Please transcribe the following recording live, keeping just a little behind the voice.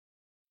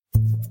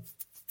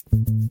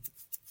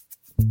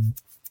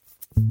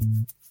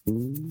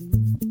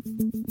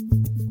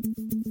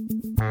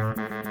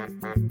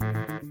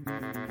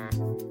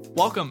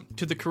Welcome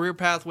to the Career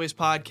Pathways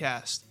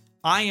Podcast.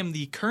 I am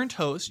the current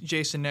host,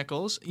 Jason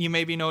Nichols. You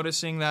may be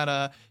noticing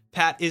that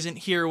Pat isn't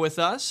here with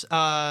us.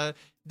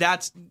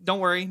 Don't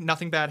worry,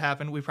 nothing bad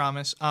happened. We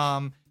promise.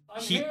 I'm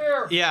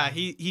here. Yeah,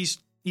 he's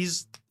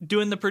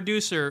doing the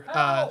producer.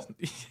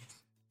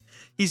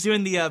 He's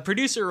doing the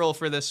producer role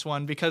for this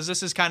one because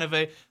this is kind of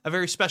a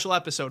very special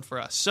episode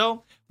for us.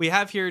 So we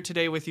have here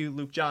today with you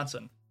Luke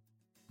Johnson.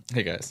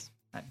 Hey guys.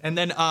 And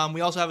then we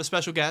also have a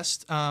special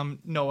guest,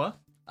 Noah.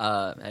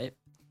 Hey.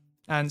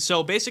 And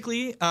so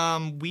basically,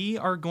 we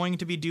are going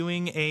to be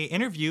doing a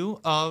interview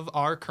of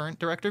our current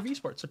director of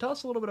esports. So tell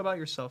us a little bit about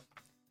yourself.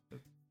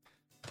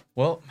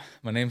 Well,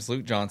 my name's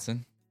Luke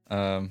Johnson.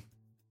 I'm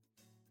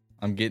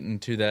getting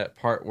to that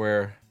part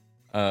where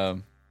a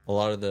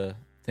lot of the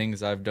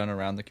things I've done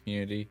around the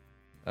community,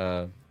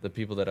 the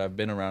people that I've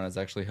been around is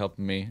actually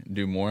helping me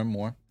do more and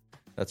more.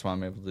 That's why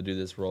I'm able to do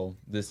this role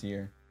this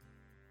year.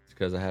 It's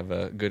because I have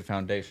a good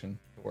foundation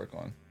to work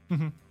on.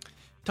 Mm-hmm.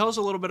 Tell us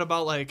a little bit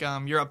about like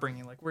your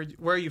upbringing. Like where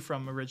are you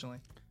from originally?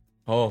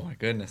 Oh my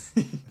goodness,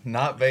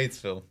 not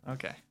Batesville.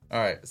 Okay. All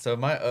right. So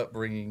my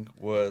upbringing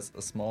was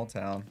a small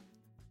town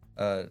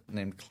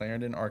named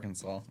Clarendon,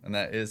 Arkansas, and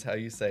that is how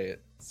you say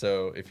it.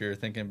 So if you're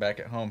thinking back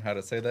at home how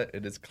to say that,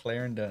 it is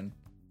Clarendon.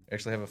 I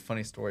actually have a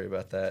funny story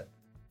about that.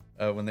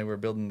 When they were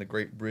building the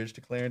Great Bridge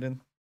to Clarendon,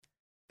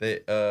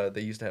 they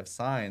used to have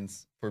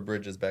signs for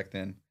bridges back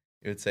then.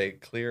 It would say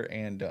 "Clear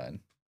and Done."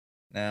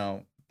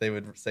 Now they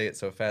would say it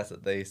so fast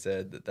that they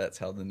said that that's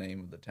how the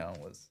name of the town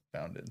was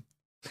founded.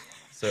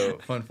 So,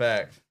 fun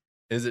fact.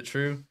 Is it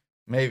true?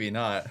 Maybe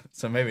not.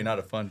 So maybe not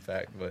a fun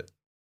fact, but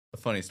a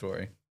funny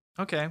story.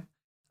 Okay.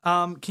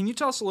 Can you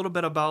tell us a little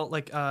bit about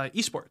like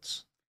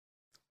esports?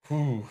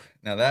 Whew.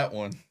 Now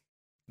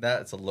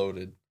that's a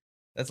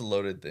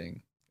loaded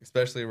thing,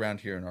 especially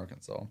around here in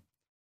Arkansas.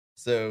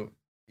 So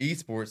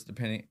esports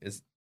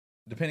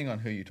depending on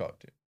who you talk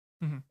to,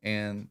 mm-hmm.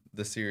 and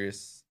the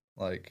serious,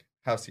 like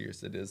how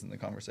serious it is in the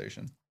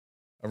conversation.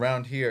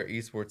 Around here,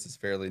 esports is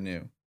fairly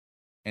new,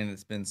 and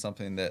it's been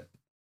something that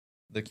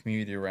the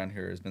community around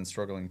here has been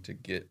struggling to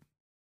get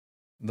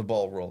the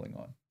ball rolling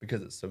on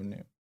because it's so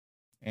new.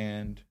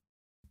 And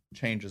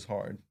change is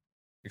hard,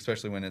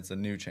 especially when it's a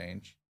new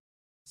change,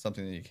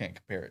 something that you can't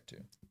compare it to.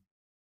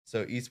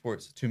 So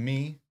esports, to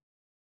me,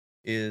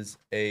 is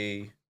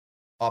a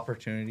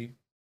opportunity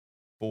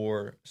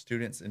for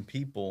students and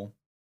people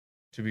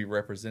to be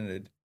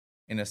represented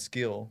in a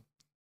skill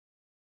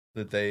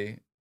that they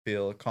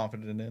feel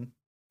confident in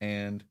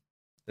and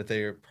that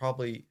they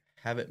probably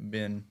haven't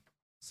been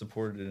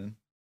supported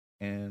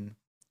in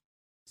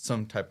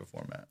some type of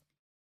format.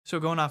 So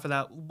going off of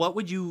that, what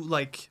would you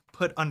like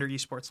put under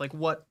esports? Like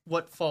what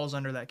falls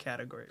under that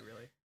category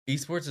really?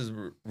 Esports is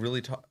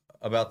really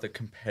about the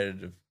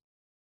competitive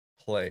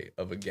play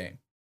of a game.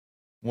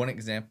 One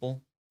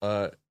example,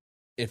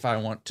 if I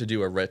want to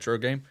do a retro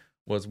game,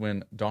 was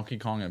when Donkey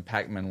Kong and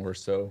Pac-Man were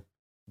so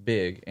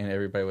big and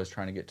everybody was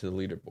trying to get to the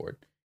leaderboard.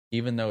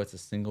 Even though it's a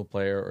single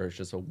player or it's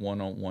just a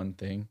one-on-one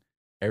thing,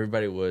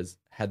 everybody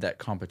had that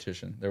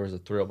competition. There was a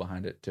thrill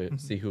behind it to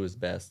see who was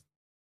best,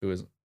 who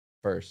was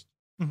first.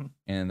 Mm-hmm.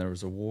 And there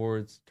was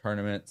awards,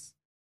 tournaments,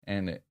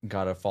 and it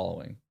got a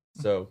following.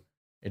 So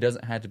it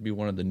doesn't have to be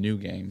one of the new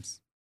games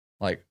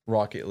like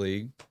Rocket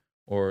League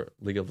or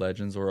League of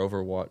Legends or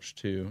Overwatch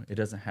 2. It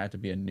doesn't have to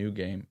be a new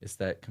game. It's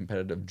that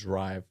competitive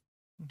drive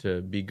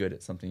to be good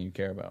at something you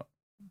care about.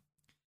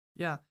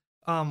 Yeah.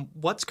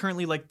 What's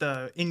currently like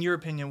in your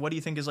opinion, what do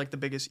you think is like the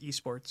biggest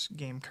esports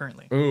game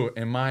currently? Ooh,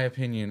 in my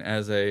opinion,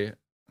 as a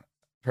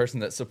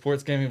person that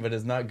supports gaming but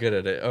is not good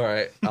at it. All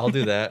right, I'll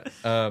do that.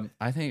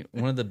 I think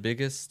one of the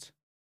biggest,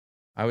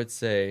 I would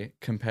say,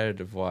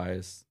 competitive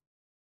wise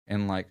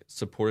and like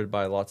supported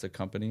by lots of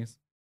companies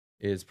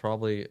is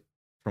probably,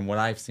 from what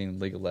I've seen,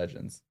 League of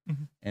Legends.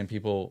 Mm-hmm. And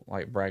people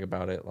like brag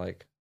about it,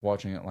 like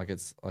watching it like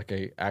it's like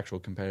a actual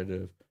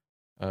competitive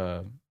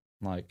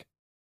like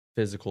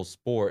physical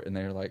sport, and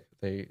they're like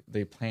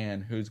they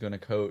plan who's going to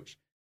coach,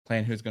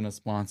 plan who's going to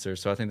sponsor.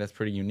 So I think that's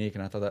pretty unique,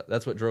 and I thought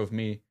that's what drove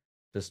me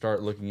to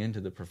start looking into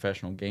the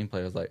professional gameplay.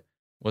 I was like,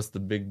 what's the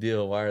big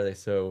deal? Why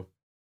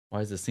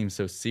does this seem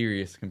so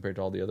serious compared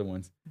to all the other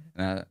ones?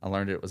 And I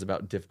learned it was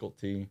about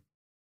difficulty.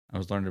 I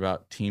was learning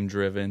about team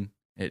driven.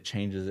 It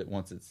changes it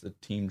once it's a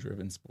team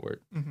driven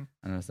sport. Mm-hmm.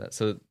 I noticed that.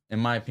 So in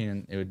my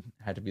opinion, it would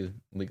have to be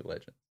League of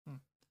Legends.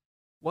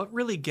 What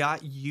really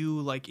got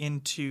you like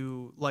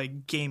into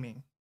like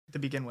gaming to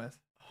begin with?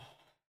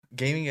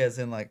 Gaming as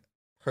in like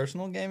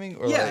personal gaming,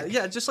 or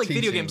yeah, just like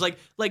teaching? video games.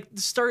 Like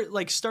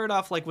start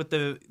off like with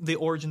the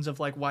origins of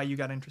like why you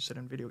got interested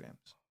in video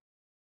games.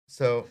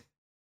 So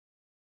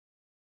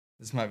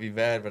this might be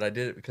bad, but I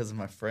did it because of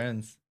my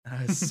friends.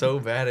 I was so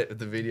bad at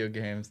the video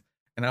games,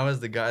 and I was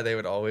the guy they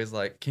would always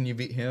like, "Can you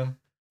beat him?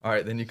 All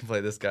right, then you can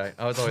play this guy."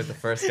 I was always the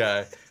first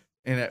guy.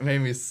 And it made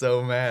me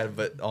so mad,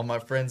 but all my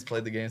friends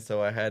played the game,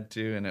 so I had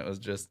to, and it was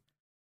just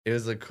it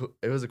was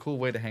a cool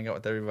way to hang out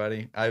with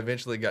everybody. I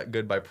eventually got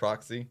good by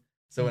proxy.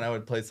 So when I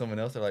would play someone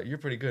else, they're like, "You're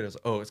pretty good." I was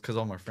like, "Oh, it's because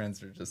all my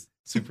friends are just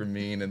super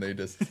mean and they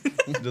just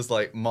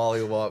like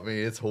mollywop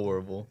me. It's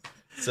horrible."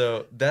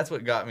 So that's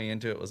what got me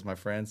into it was my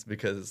friends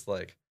because it's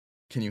like,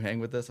 "Can you hang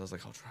with us?" I was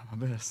like, "I'll try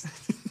my best."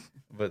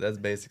 But that's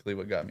basically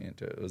what got me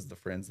into it. It was the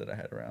friends that I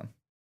had around.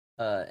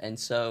 And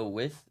so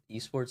with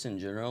esports in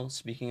general,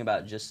 speaking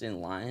about just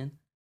in Lyon,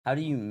 how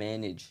do you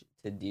manage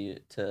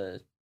to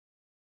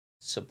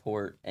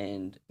support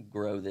and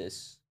grow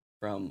this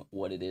from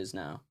what it is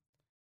now?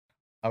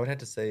 I would have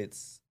to say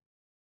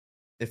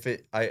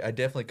I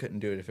definitely couldn't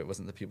do it if it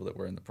wasn't the people that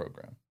were in the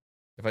program.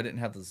 If I didn't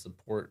have the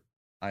support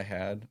I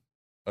had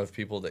of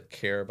people that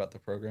care about the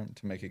program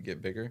to make it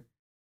get bigger,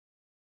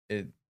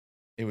 it'd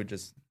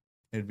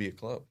be a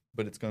club,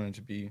 but it's going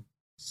to be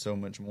so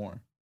much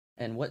more.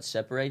 And what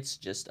separates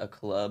just a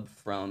club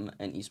from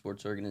an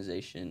esports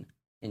organization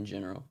in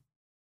general?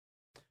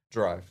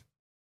 Drive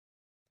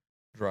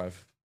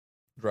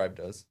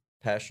does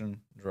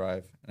passion,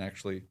 drive, and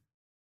actually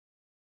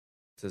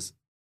just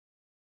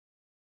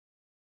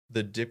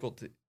the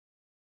difficulty.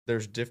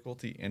 There's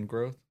difficulty in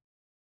growth,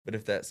 but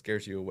if that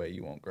scares you away,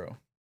 you won't grow.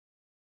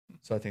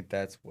 So I think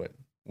that's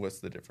what's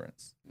the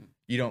difference.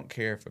 You don't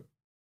care if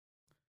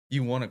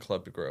you want a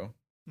club to grow,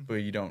 but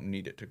you don't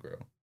need it to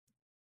grow.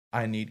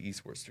 I need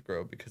esports to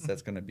grow because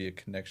that's going to be a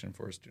connection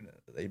for a student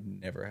that they've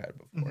never had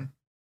before.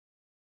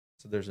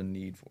 So there's a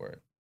need for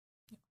it.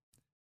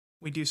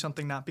 We do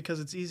something not because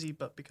it's easy,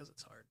 but because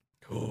it's hard.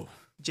 Cool.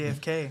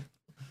 JFK.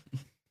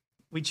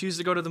 We choose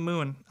to go to the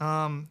moon.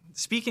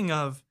 Speaking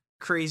of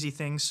crazy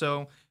things,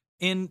 so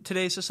in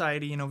today's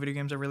society, video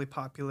games are really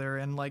popular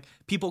and like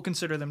people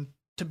consider them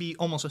to be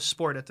almost a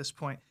sport at this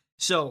point.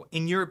 So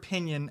in your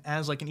opinion,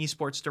 as like an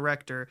esports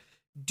director,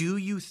 do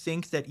you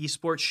think that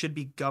esports should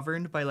be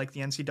governed by like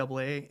the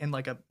NCAA and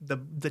like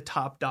the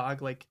top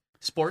dog like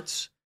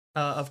sports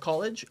of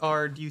college,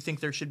 or do you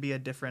think there should be a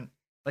different,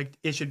 like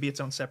it should be its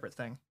own separate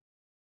thing?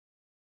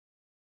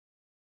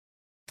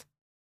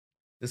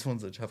 This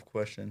one's a tough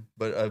question,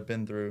 but I've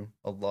been through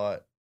a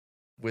lot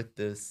with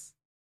this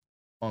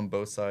on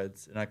both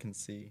sides, and I can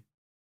see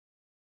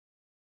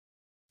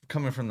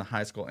coming from the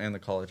high school and the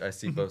college, I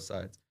see both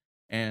sides.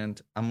 And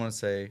I'm going to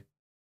say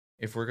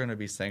if we're going to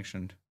be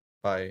sanctioned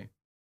by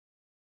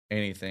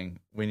anything,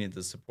 we need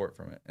the support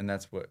from it. And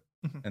that's where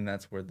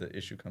the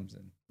issue comes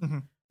in.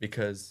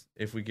 Because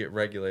if we get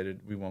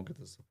regulated, we won't get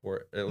the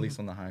support, at least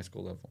on the high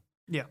school level.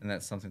 Yeah. And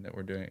that's something that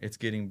we're doing. It's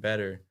getting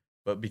better,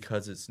 but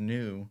because it's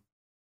new,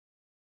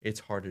 it's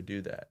hard to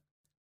do that.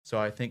 So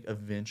I think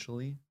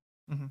eventually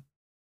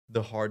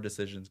the hard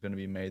decision is going to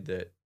be made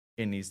that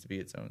it needs to be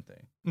its own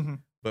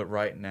thing. But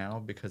right now,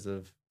 because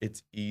of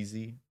it's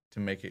easy to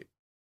make it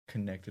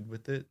connected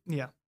with it,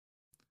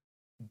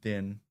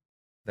 then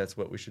that's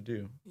what we should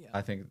do.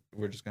 I think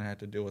we're just going to have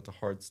to deal with the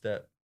hard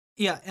step.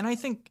 Yeah, and I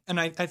think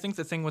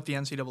the thing with the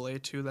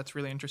NCAA too that's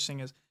really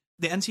interesting is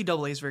the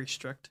NCAA is very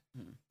strict,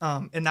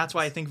 and that's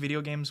why I think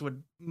video games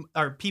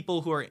or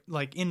people who are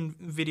like in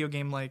video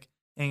game like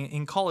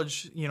in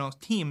college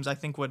teams I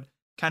think would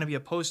kind of be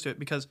opposed to it,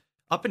 because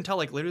up until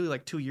like literally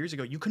like 2 years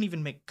ago you couldn't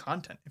even make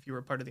content if you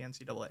were part of the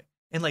NCAA,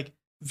 and like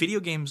video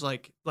games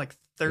like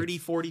 30,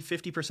 40,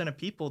 50% of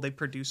people they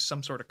produce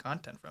some sort of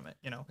content from it,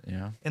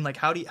 Yeah. and like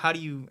how do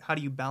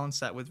you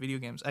balance that with video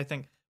games? I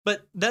think.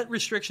 But that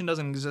restriction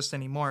doesn't exist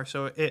anymore,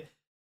 so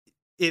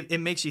it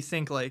makes you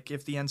think like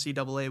if the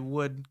NCAA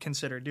would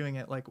consider doing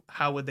it, like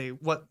how would they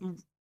what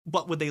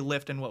would they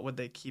lift and what would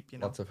they keep?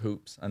 Lots of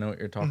hoops. I know what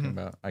you're talking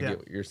about. I get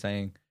what you're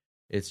saying.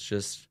 It's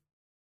just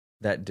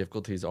that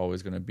difficulty is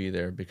always going to be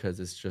there because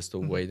it's just the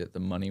way that the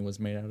money was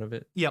made out of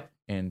it. Yep.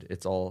 And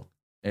it's all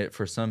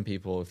for some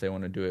people, if they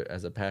want to do it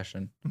as a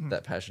passion,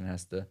 that passion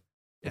has to.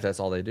 If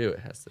that's all they do, it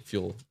has to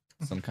fuel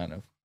some kind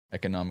of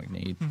economic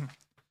need.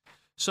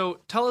 So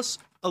tell us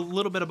a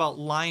little bit about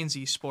Lyon's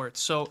Esports.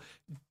 So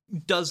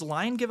does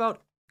Lyon give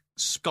out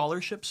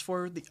scholarships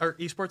for our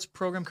esports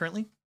program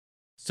currently?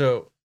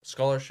 So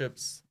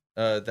scholarships,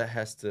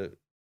 delving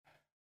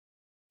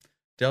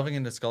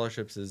into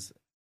scholarships is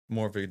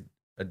more of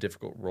a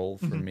difficult role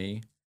for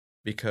me,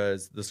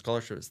 because the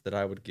scholarships that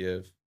I would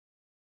give,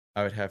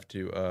 I would have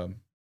to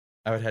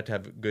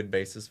have a good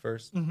basis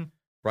first.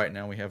 Right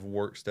now we have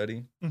work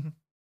study.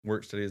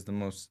 Work study is the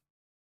most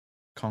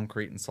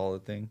concrete and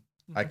solid thing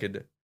I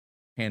could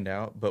hand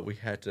out, but we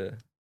had to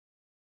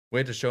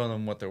show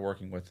them what they're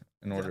working with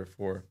in order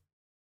for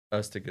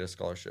us to get a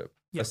scholarship,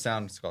 a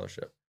sound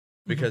scholarship,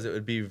 because it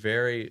would be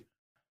very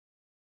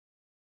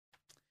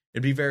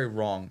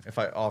wrong if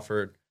I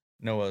offered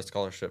Noah a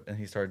scholarship and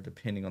he started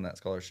depending on that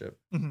scholarship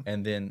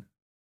and then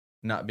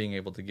not being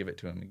able to give it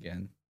to him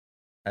again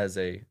as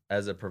a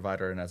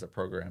provider and as a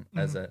program,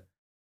 as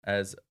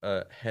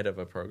a head of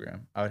a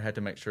program. I would have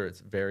to make sure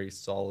it's very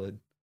solid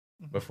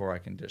before I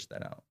can dish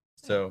that out.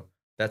 So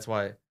that's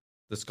why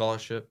the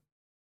scholarship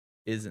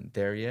isn't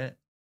there yet,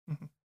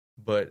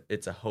 but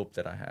it's a hope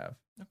that I have.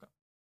 Okay.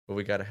 But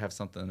we got to have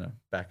something to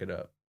back it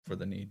up for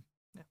the need.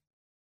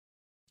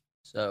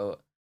 So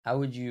how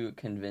would you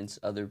convince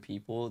other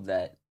people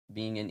that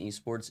being in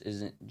esports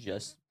isn't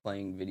just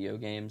playing video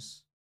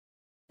games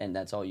and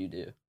that's all you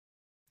do?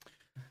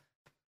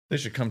 They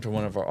should come to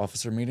one of our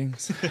officer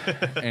meetings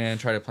and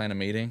try to plan a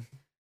meeting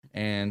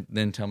and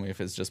then tell me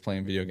if it's just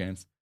playing video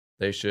games.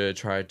 They should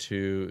try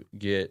to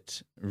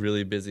get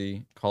really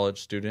busy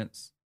college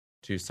students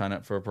to sign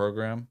up for a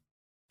program,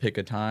 pick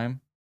a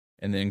time,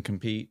 and then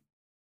compete,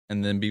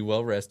 and then be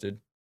well rested,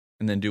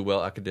 and then do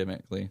well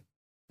academically,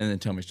 and then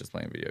tell me it's just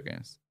playing video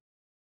games.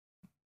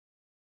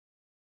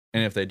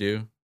 And if they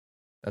do,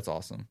 that's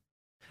awesome.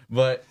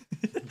 But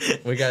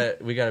we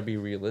gotta be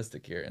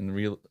realistic here,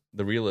 and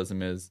the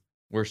realism is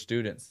we're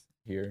students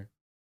here,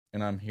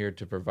 and I'm here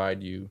to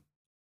provide you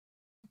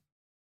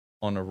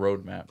on a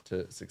roadmap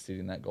to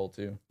succeeding that goal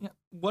too. Yeah.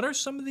 What are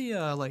some of the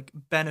like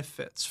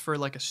benefits for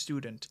like a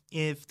student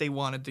if they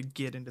wanted to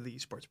get into the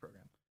esports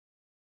program?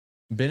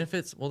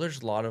 Benefits? Well,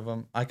 there's a lot of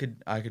them. I'm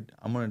going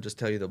to just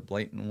tell you the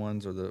blatant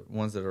ones or the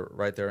ones that are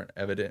right there and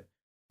evident.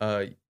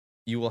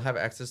 You will have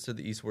access to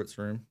the esports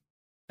room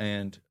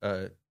and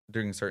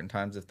during certain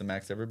times if the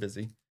MAC's ever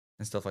busy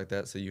and stuff like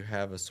that. So you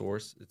have a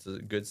source. It's a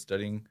good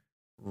studying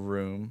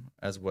room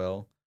as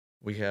well.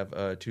 We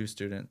have 2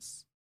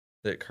 students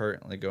that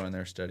currently go in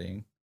there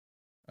studying.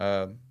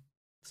 So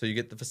you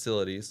get the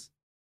facilities.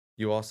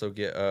 You also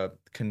get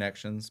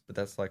connections, but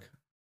that's like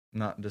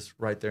not just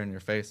right there in your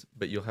face,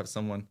 but you'll have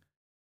someone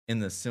in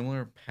the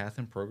similar path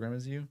and program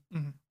as you,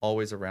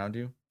 always around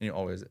you, and you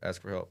always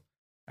ask for help.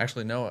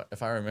 Actually, Noah,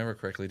 if I remember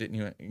correctly, didn't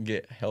you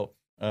get help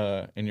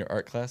in your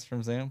art class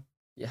from Zam?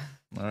 Yeah.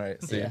 All right.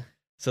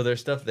 So there's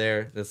stuff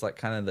there that's like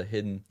kind of the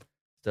hidden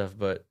stuff,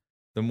 but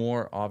the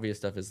more obvious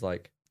stuff is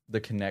like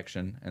the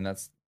connection,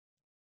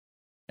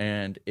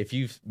 and if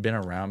you've been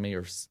around me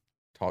or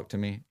talked to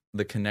me,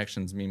 the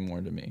connections mean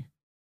more to me.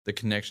 The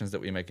connections that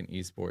we make in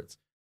esports.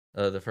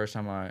 The first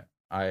time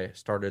I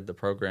started the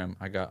program,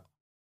 I got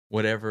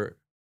whatever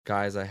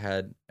guys I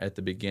had at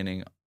the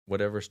beginning,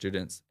 whatever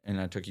students, and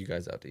I took you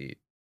guys out to eat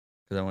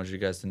because I wanted you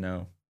guys to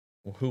know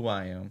who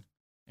I am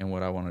and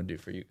what I want to do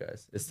for you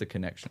guys. It's the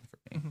connection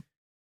for me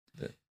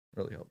that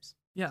really helps.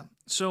 Yeah.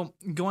 So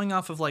going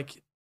off of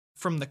like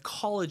from the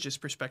college's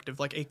perspective,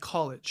 like a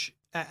college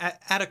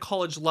at a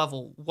college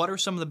level, what are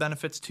some of the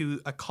benefits to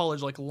a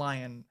college like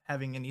Lyon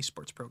having an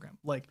esports program,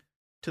 like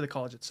to the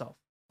college itself?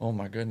 Oh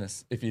my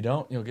goodness. If you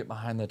don't, you'll get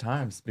behind the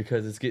times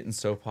because it's getting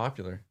so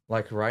popular.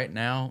 Like right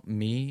now,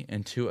 me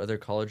and 2 other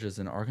colleges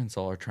in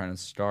Arkansas are trying to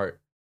start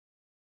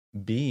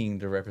being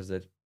the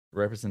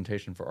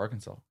representation for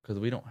Arkansas because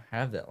we don't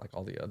have that like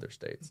all the other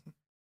states.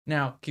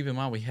 Now, keep in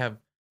mind we have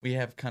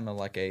kind of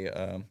like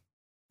a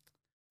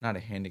not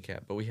a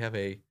handicap, but we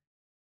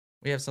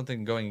have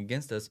something going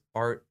against us.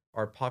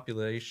 Our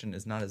population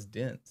is not as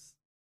dense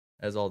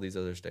as all these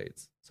other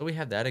states. So we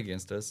have that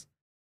against us.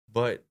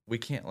 But we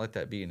can't let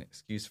that be an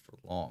excuse for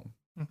long,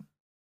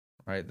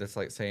 right? That's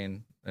like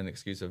saying an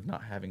excuse of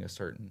not having a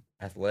certain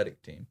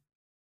athletic team.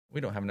 We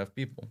don't have enough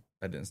people.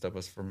 That didn't stop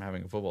us from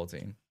having a football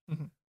team,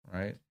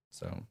 right?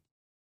 So,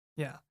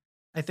 yeah,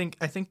 I think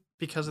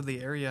because of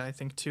the area, I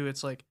think too,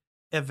 it's like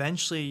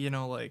eventually, you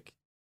know, like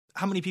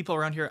how many people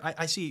around here?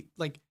 I see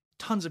like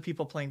tons of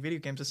people playing video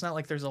games. It's not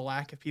like there's a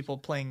lack of people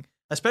playing,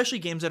 especially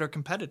games that are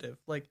competitive.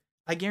 Like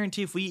I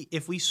guarantee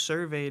if we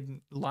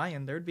surveyed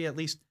Lyon, there'd be at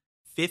least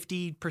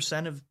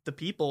 50% of the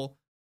people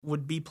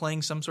would be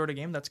playing some sort of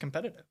game that's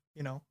competitive,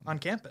 you know, on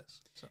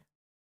campus. So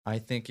I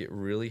think it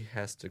really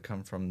has to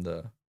come from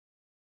the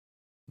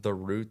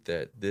root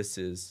that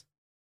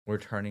we're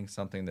turning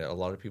something that a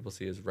lot of people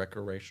see as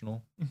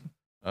recreational,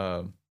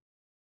 into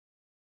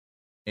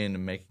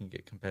making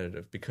it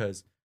competitive.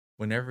 Because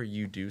whenever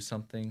you do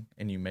something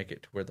and you make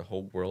it to where the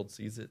whole world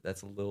sees it,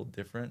 that's a little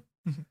different.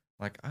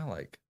 Like I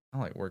like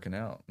working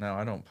out. Now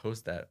I don't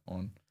post that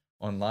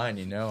online,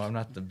 you know, I'm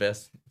not the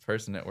best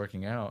person at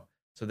working out.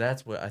 So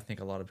that's what I think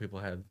a lot of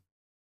people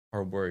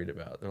are worried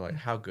about. They're like,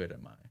 how good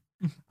am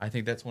I? I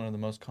think that's one of the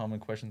most common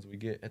questions we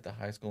get at the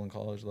high school and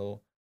college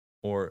level,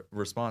 or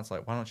response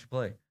like, why don't you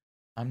play?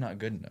 I'm not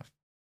good enough.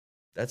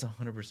 That's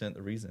 100%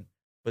 the reason.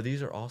 But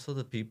these are also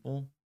the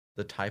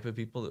type of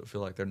people that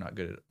feel like they're not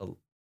good at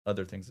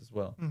other things as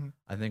well.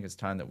 I think it's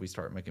time that we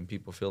start making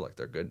people feel like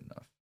they're good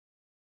enough.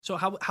 So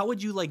how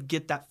would you like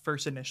get that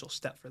first initial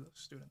step for those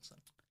students then?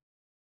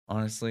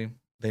 Honestly,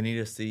 they need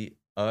to see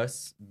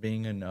us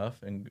being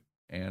enough and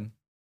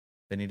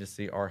they need to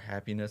see our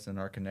happiness and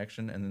our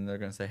connection, and then they're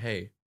going to say,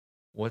 hey,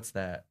 what's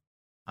that?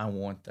 I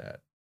want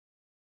that.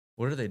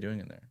 What are they doing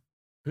in there?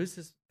 Who's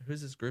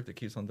this group that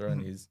keeps on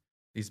throwing these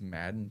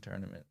Madden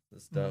tournaments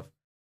and stuff?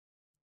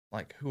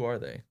 Like, who are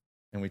they?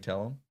 And we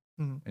tell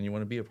them, and you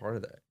want to be a part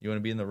of that. You want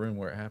to be in the room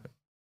where it happened.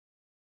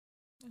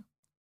 Yeah.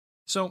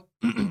 So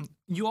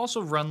you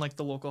also run like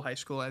the local high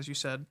school, as you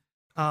said.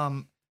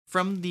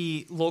 From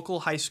the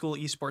local high school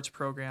esports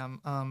program,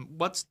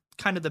 what's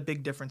kind of the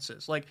big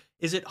differences? Like,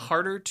 is it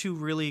harder to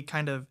really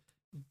kind of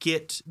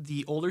get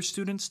the older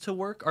students to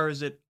work, or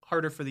is it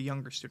harder for the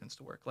younger students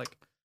to work? Like,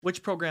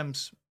 which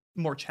program's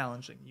more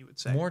challenging, you would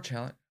say? More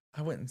challenge.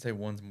 I wouldn't say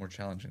one's more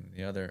challenging than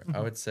the other.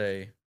 I would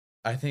say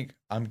I think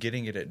I'm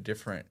getting it at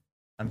different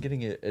I'm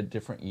getting it at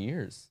different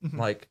years. Mhm.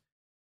 Like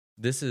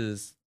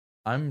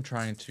I'm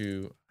trying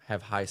to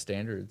have high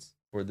standards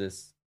for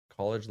this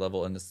college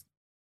level, and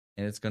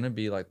it's going to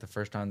be like the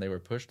first time they were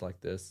pushed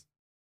like this,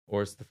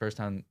 or it's the first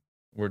time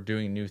we're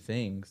doing new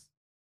things.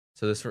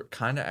 So this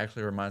kind of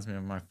actually reminds me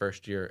of my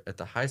first year at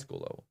the high school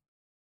level.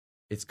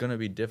 It's going to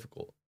be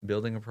difficult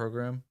building a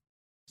program,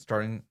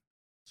 starting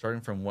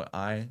from what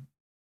I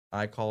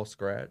call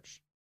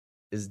scratch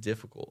is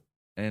difficult,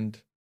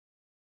 and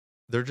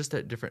they're just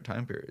at different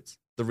time periods.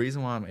 The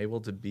reason why I'm able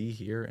to be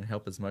here and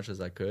help as much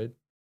as I could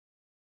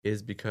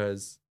is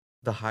because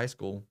the high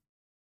school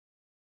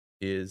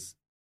is,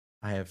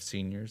 I have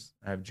seniors,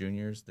 I have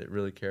juniors that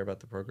really care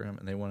about the program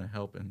and they want to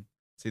help and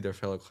see their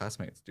fellow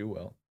classmates do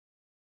well.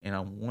 And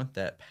I want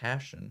that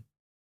passion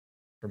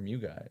from you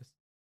guys,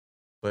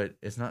 but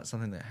it's not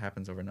something that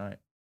happens overnight.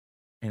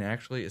 And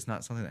actually, it's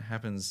not something that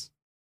happens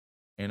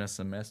in a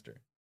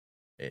semester.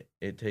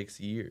 It takes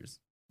years.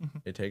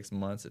 Mhm. It takes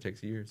months. It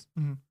takes years.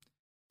 Mhm.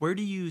 Where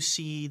do you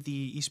see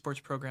the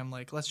esports program,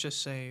 like, let's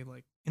just say,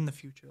 like, in the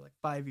future, like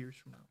 5 years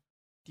from now?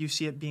 Do you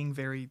see it being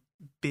very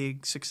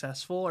big,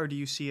 successful, or do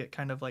you see it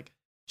kind of like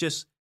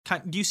just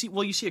do you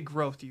see a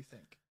growth, do you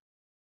think?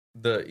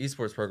 The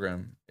esports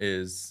program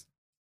is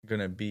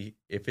gonna be,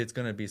 if it's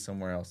gonna be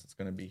somewhere else, it's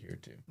gonna be here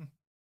too. Mhm.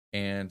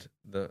 And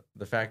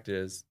the fact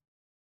is,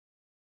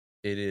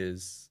 it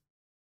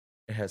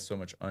has so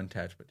much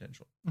untapped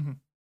potential. Mhm.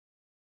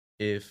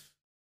 If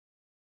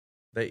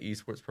the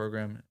esports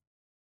program,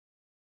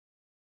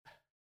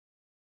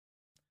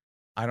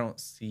 I don't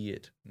see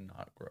it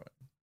not growing.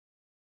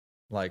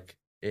 Like,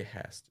 it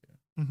has to.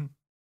 Mhm.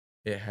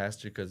 It has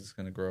to, because it's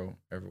going to grow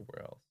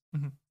everywhere else.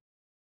 Mhm.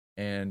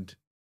 And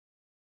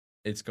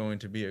it's going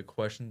to be a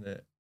question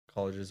that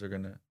colleges are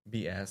going to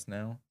be asked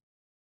now.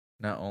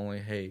 Not only,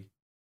 hey,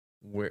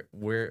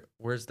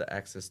 where's the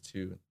access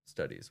to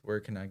studies? Where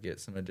can I get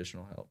some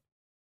additional help?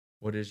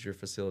 What is your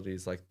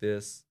facilities like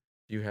this?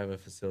 Do you have a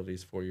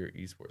facilities for your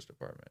esports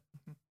department?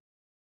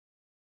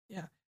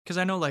 Yeah, because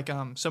I know, like,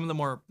 some of the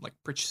more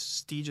like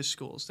prestigious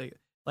schools,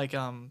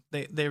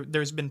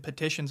 there's been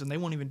petitions and they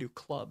won't even do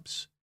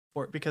clubs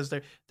for it because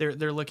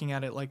they're looking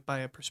at it like by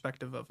a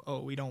perspective of,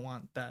 oh, we don't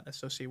want that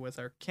associated with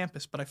our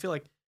campus. But I feel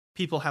like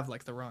people have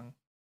like the wrong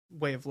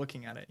way of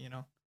looking at it, you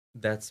know?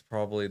 That's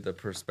probably the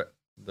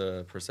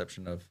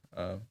perception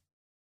of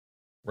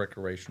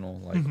recreational.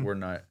 Like, Mhm. we're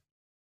not.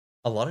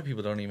 A lot of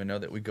people don't even know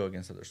that we go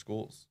against other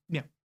schools.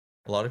 Yeah.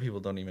 A lot of people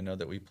don't even know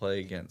that we play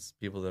against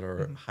people that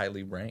are Mhm.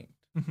 highly ranked.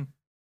 Mhm.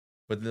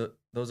 But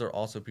those are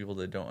also people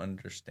that don't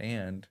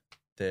understand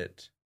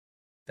that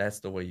that's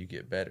the way you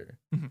get better.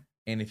 Mhm.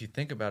 And if you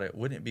think about it,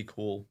 wouldn't it be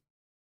cool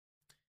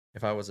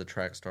if I was a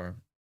track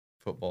star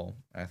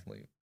football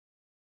athlete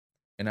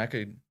and I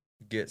could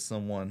get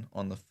someone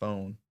on the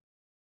phone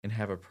and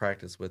have a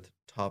practice with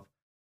who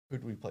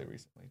did we play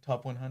recently?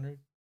 Top 100?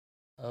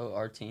 Oh,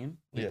 our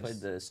team? We Yes. played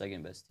the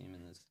second best team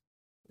in this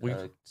We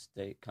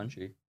state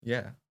country.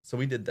 Yeah. So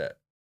we did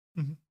that.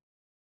 Mhm.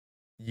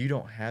 You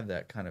don't have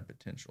that kind of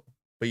potential,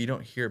 but you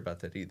don't hear about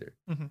that either.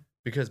 Mhm.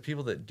 Because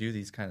people that do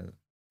these kind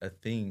of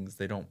things,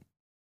 they don't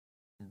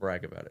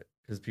brag about it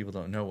because people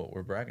don't know what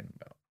we're bragging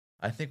about.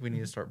 I think we need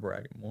to start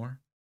bragging more.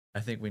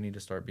 I think we need to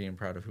start being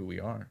proud of who we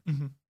are.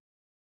 Mhm.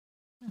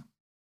 Do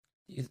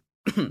you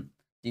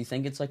do you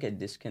think it's like a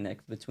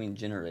disconnect between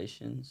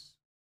generations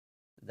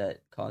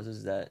that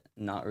causes that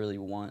not really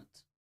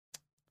want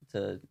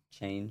to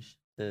change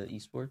the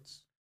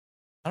esports?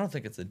 I don't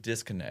think it's a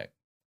disconnect.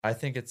 I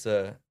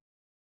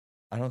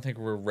don't think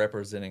we're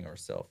representing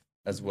ourselves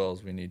as well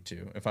as we need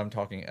to. If I'm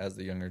talking as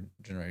the younger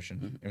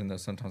generation, even though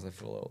sometimes I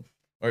feel old,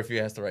 or if you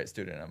ask the right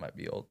student, I might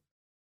be old.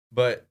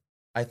 But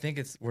I think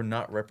we're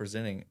not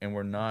representing, and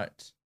I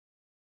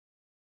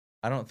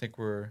don't think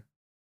we're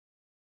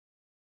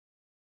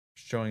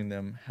showing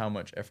them how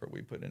much effort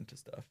we put into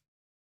stuff.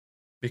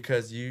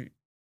 Because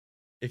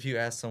if you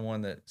ask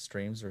someone that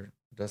streams or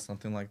does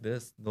something like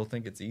this, they'll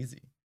think it's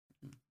easy.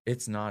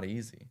 It's not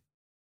easy.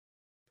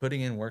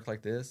 Putting in work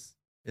like this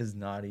is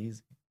not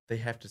easy. They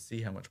have to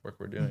see how much work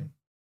we're doing.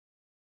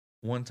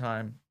 One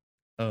time,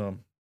 I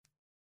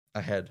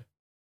had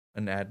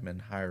an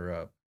admin higher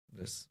up,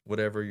 this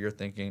whatever you're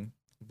thinking,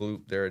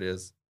 bloop, there it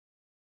is.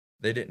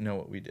 They didn't know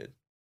what we did.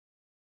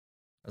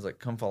 I was like,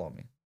 come follow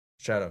me,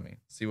 shadow me,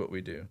 see what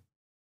we do.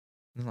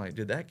 And they're like,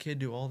 did that kid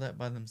do all that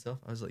by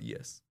themselves? I was like,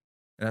 yes.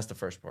 And that's the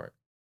first part.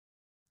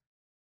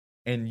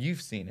 And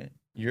you've seen it.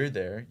 You're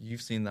there.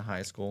 You've seen the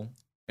high school.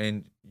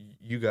 And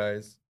you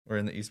guys are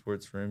in the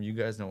esports room. You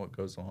guys know what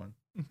goes on.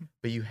 Mhm.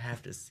 But you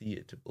have to see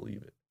it to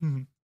believe it.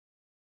 Mhm.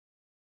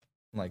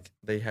 Like,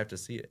 they have to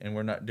see it. And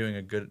we're not doing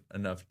a good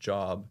enough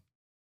job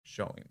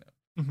showing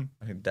them. Mhm.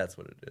 I think that's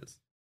what it is.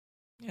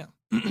 Yeah.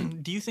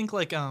 Do you think,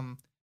 like,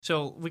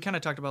 so we kind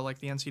of talked about like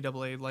the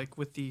NCAA, like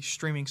with the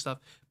streaming stuff,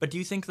 but do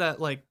you think that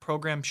like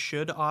programs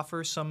should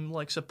offer some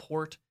like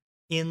support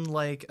in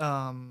like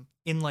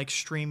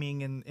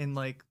streaming and in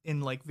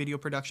like video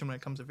production when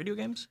it comes to video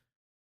games?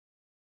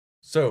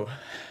 So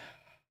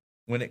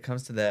when it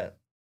comes to that,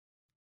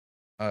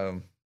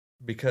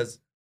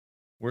 because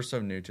we're so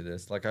new to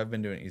this. Like, I've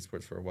been doing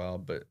esports for a while,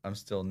 but I'm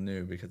still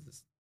new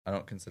because I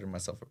don't consider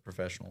myself a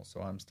professional, so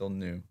I'm still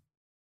new.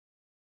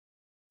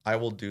 I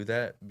will do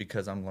that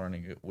because I'm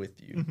learning it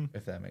with you,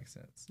 if that makes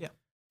sense. Yeah.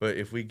 But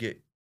if we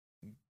get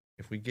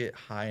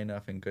high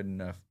enough and good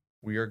enough,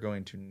 we are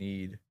going to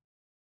need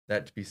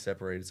that to be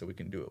separated so we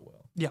can do it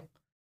well. Yeah.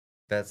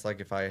 That's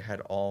like if I had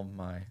all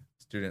my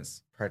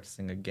students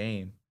practicing a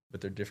game,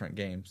 but they're different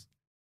games,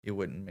 it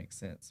wouldn't make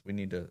sense. We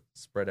need to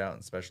spread out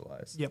and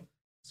specialize. Yep.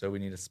 So we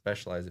need to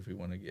specialize if we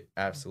want to get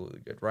absolutely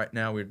good. Right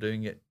now, we're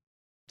doing it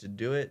to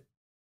do it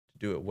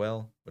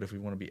well. But if we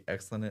want to be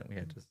excellent in it, we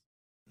have to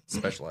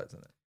specialize in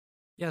it.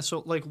 Yeah.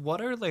 So, like,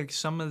 what are like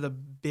some of the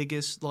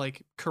biggest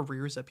like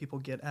careers that people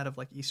get out of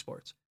like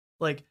esports?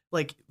 Like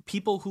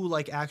people who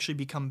like actually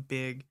become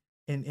big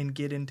and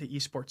get into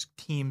esports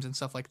teams and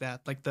stuff like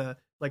that.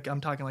 Like I'm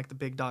talking like the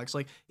big dogs.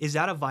 Like, is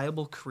that a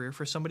viable career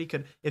for somebody?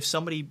 If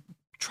somebody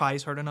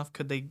tries hard enough,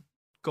 could they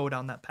go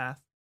down that path?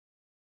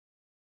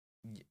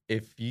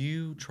 If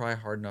you try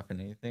hard enough in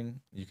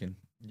anything, you can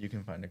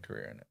find a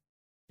career in it.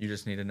 You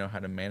just need to know how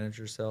to manage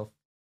yourself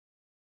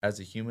as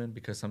a human,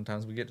 because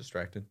sometimes we get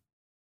distracted.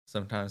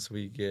 Sometimes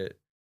we get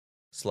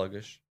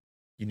sluggish.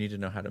 You need to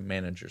know how to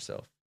manage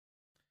yourself.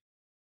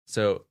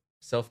 So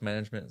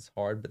self-management is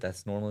hard, but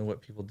that's normally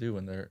what people do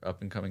when they're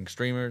up-and-coming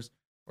streamers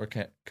or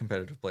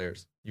competitive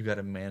players. You got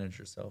to manage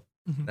yourself.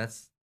 Mm-hmm.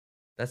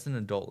 That's an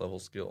adult-level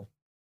skill.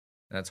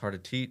 And that's hard to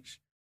teach.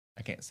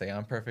 I can't say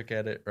I'm perfect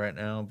at it right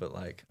now, but,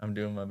 like, I'm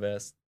doing my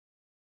best.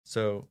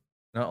 So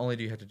not only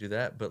do you have to do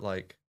that, but,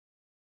 like,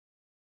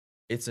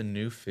 it's a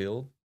new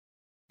field,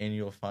 and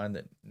you'll find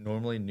that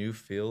normally new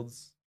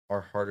fields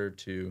are harder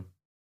to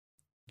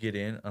get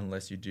in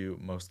unless you do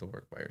most of the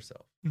work by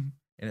yourself. Mm-hmm.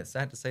 And it's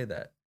sad to say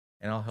that.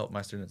 And I'll help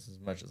my students as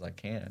much as I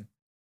can.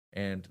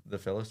 And the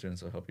fellow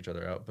students will help each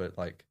other out. But,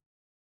 like,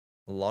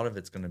 a lot of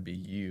it's going to be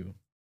you.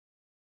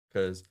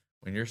 Because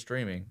when you're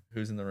streaming,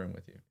 who's in the room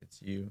with you?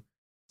 It's you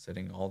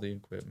setting all the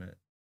equipment,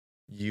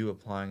 you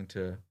applying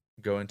to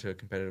go into a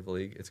competitive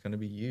league. It's going to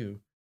be you,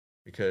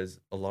 because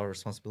a lot of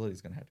responsibility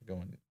is going to have to go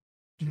into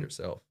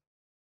yourself.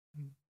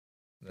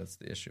 That's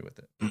the issue with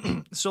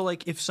it. So,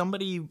 like, if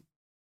somebody,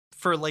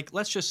 for, like,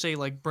 let's just say,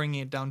 like,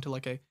 bringing it down to,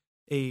 like,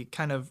 a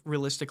kind of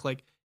realistic,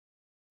 like,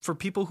 for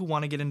people who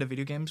want to get into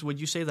video games, would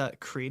you say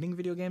that creating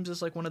video games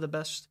is, like, one of the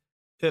best,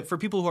 for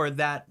people who are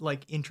that,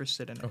 like,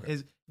 interested in it?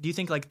 Okay. Do you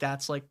think, like,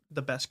 that's, like,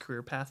 the best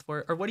career path for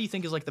it? Or what do you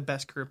think is, like, the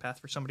best career path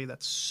for somebody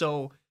that's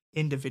so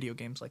into video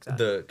games like that?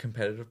 The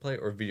competitive play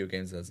or video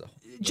games as a whole?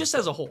 Just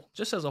as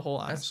a whole,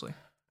 honestly.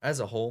 As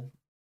a whole,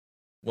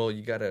 well,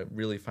 you got to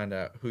really find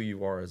out who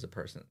you are as a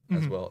person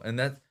as well. And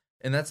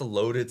that's a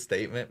loaded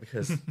statement,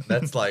 because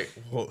that's like,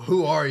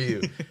 who are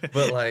you?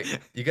 But, like,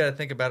 you got to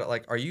think about it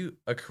like, are you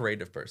a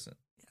creative person?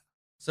 Yeah.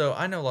 So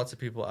I know lots of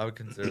people I would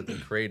consider them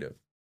creative.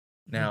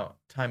 Now,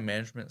 time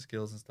management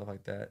skills and stuff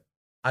like that,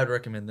 I'd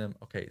recommend them.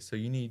 Okay, so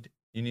you need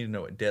to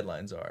know what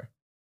deadlines are.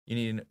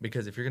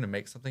 Because if you're going to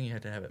make something, you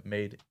have to have it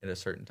made at a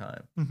certain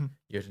time. Mm-hmm.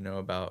 You have to know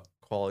about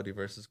quality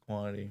versus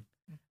quantity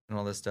and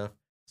all this stuff.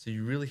 So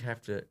you really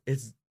have to,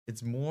 it's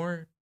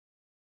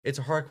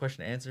a hard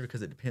question to answer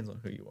because it depends on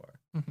who you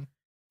are. Mm-hmm.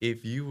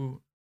 If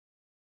you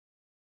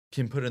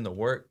can put in the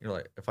work, you're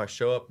like, if I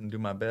show up and do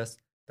my best,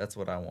 that's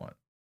what I want.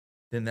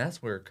 Then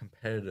that's where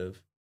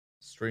competitive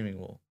streaming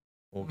will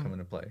come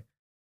into play.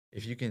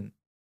 If you can,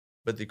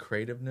 but the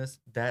creativeness,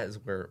 that is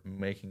where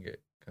making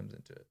it comes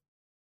into it.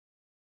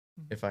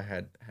 If I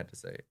had to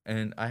say.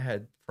 And I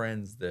had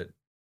friends that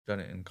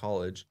done it in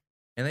college,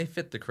 and they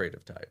fit the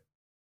creative type,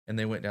 and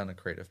they went down a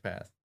creative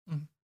path.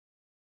 Mm-hmm.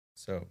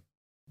 So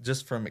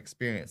just from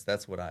experience,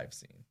 that's what I've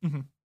seen. Mm-hmm.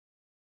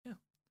 Yeah.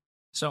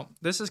 So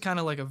this is kind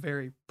of like a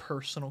very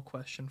personal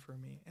question for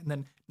me, and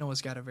then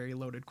Noah's got a very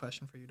loaded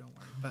question for you. Don't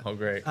worry. But, oh,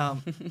 great.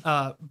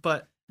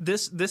 But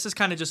this is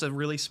kind of just a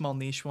really small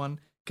niche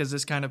one, because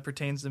this kind of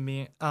pertains to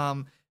me.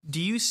 Do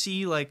you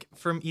see, like,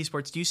 from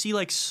esports, do you see,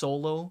 like,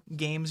 solo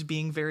games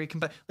being very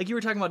competitive? Like, you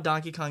were talking about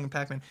Donkey Kong and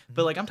Pac-Man,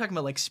 but, like, I'm talking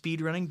about, like,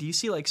 speedrunning. Do you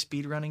see, like,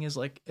 speedrunning as,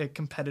 like, a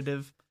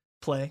competitive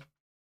play?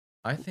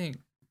 I think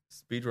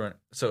speedrun.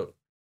 So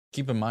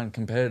keep in mind,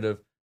 competitive,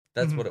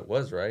 that's what it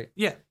was, right?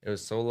 Yeah. It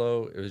was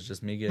solo. It was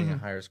just me getting a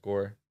higher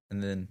score,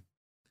 and then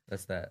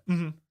that's that.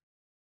 Mm-hmm.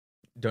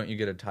 Don't you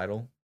get a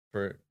title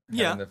for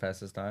having the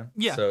fastest time?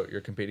 Yeah. So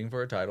you're competing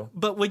for a title.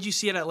 But would you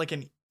see it at, like,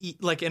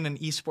 like in an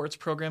esports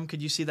program?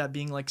 Could you see that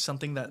being, like,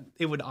 something that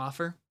it would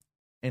offer?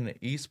 In an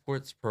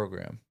esports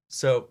program.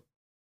 So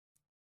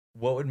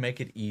what would make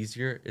it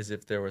easier is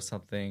if there was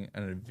an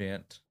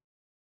event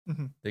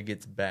that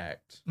gets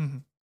backed,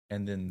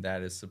 and then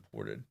that is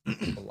supported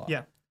a lot.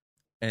 Yeah.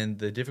 And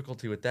the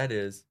difficulty with that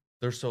is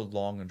they're so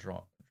long and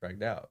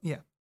dragged out.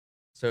 Yeah.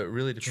 So it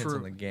really depends True.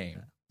 on the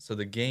game. So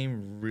the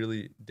game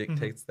really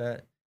dictates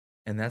that.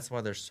 And that's why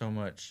there's so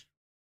much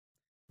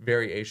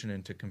variation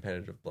into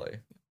competitive play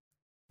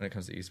when it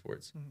comes to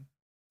esports.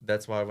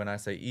 That's why when I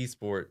say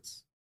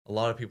esports, a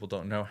lot of people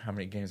don't know how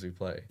many games we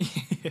play.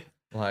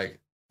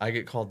 Like, I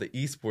get called the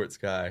esports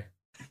guy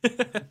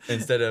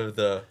instead of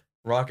the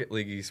Rocket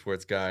League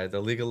esports guy,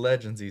 the League of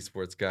Legends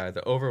esports guy,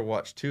 the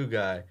Overwatch 2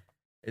 guy.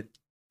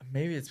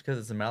 Maybe it's because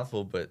it's a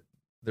mouthful, but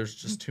there's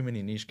just too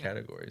many niche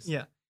categories.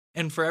 Yeah.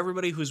 And for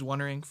everybody who's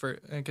wondering,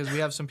 because we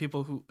have some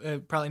people who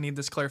probably need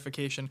this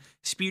clarification,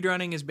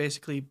 speedrunning is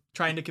basically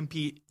trying to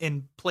compete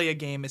and play a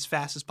game as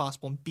fast as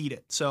possible and beat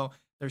it. So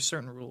there's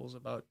certain rules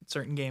about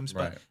certain games,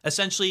 but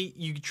essentially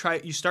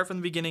you start from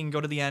the beginning and go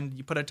to the end.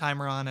 You put a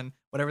timer on, and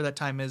whatever that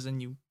time is,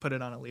 and you put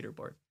it on a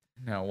leaderboard.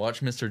 Now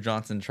watch Mr.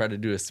 Johnson try to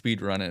do a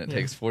speed run, and it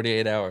takes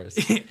 48 hours.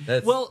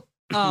 Well,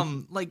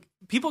 like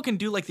people can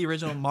do like the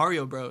original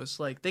Mario Bros.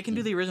 Like they can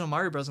do the original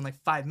Mario Bros. In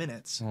like 5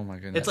 minutes. Oh my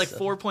goodness! It's like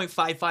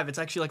 4.55. It's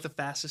actually like the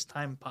fastest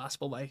time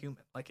possible by a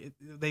human. Like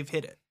they've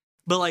hit it.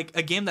 But like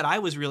a game that I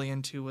was really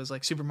into was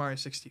like Super Mario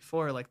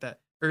 64, like that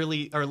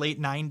early or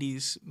late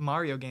 90s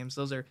Mario games.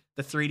 Those are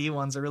the 3D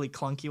ones, the really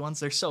clunky ones.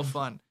 They're so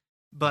fun.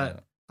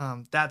 But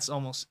that's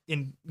almost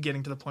in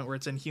getting to the point where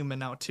it's inhuman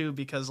now too,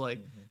 because like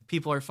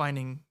people are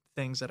finding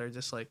things that are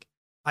just like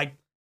I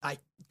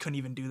couldn't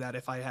even do that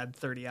if I had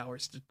 30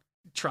 hours to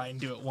try and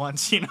do it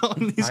once, you know,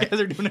 and these guys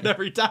are doing it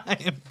every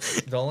time.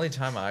 The only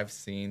time I've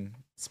seen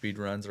speed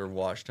runs or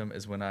watched them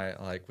is when I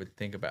like would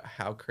think about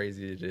how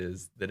crazy it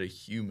is that a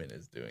human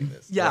is doing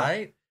this.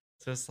 Right?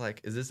 So it's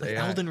like, is this like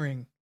AI? Elden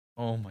Ring?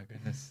 Oh my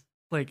goodness!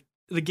 Like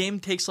the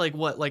game takes like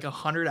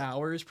 100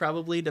 hours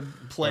probably to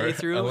play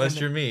through, unless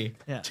you're me.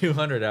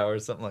 200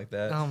 hours, something like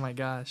that. Oh my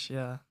gosh,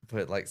 yeah.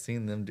 But like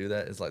seeing them do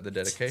that is like the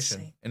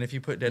dedication, and if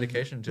you put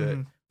dedication to it,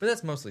 but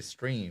that's mostly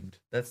streamed.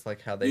 That's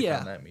like how they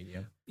found that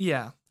medium.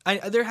 Yeah.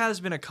 There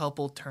has been a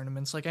couple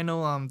tournaments. Like I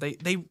know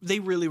they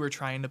really were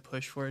trying to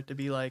push for it to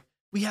be like,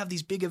 we have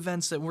these big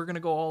events that we're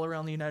gonna go all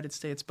around the United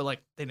States, but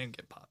like they didn't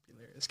get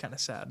popular. It's kind of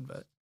sad,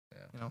 but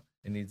you know,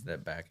 it needs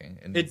that backing.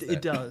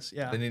 It does,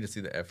 yeah. They need to see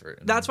the effort.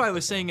 That's why I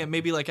was saying it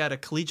maybe like at a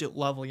collegiate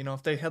level. You know,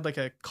 if they had like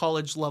a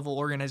college level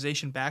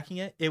organization backing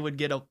it, it would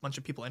get a bunch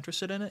of people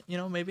interested in it. You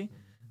know, maybe.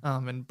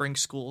 And bring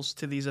schools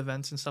to these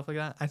events and stuff like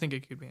that. I think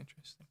it could be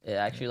interesting. It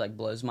actually like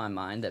blows my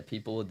mind that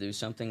people will do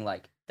something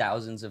like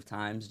thousands of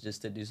times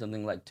just to do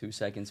something like 2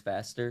 seconds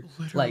faster.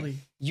 Literally. Like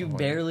you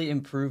barely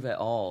improve at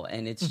all,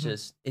 and it's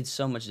just it's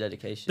so much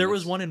dedication. There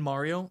was one in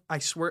Mario. I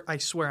swear,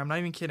 I'm not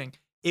even kidding.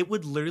 It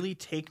would literally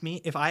take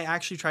me, if I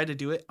actually tried to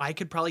do it, I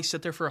could probably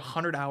sit there for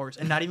 100 hours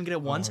and not even get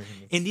it once.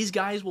 And these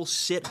guys will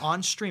sit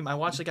on stream. I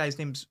watched the guy's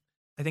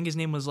I think his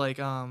name was like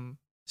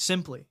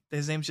Simply.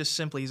 His name's just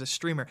Simply. He's a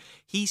streamer.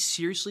 He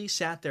seriously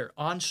sat there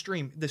on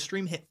stream. The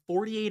stream hit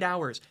 48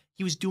 hours.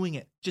 He was doing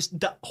it. Just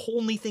the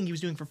only thing he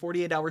was doing for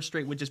 48 hours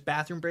straight with just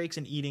bathroom breaks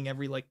and eating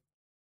every like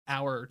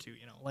hour or two,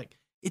 you know. Like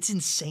it's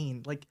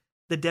insane. Like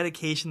the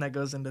dedication that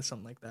goes into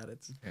something like that.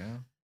 It's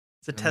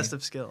a test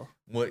of skill.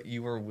 What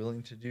you are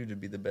willing to do to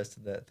be the best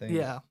at that thing.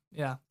 Yeah.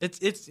 It's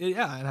and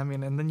I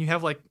mean, and then you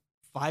have like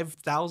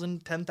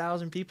 5,000,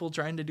 10,000 people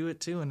trying to do it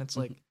too, and it's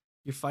like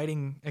you're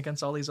fighting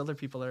against all these other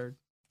people that are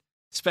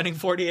spending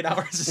 48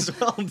 hours as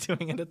well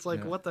doing it. It's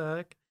like, what the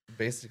heck?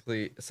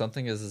 Basically,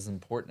 something is as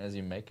important as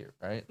you make it,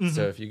 right?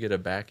 So if you get a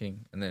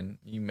backing and then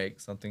you make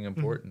something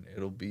important,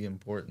 it'll be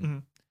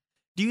important.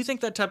 Do you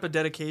think that type of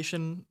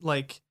dedication,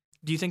 like,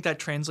 do you think that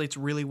translates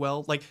really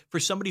well? Like, for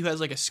somebody who has,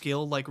 like, a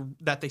skill, like,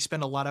 that they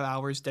spend a lot of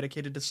hours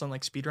dedicated to something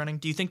like speedrunning,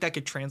 do you think that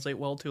could translate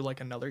well to,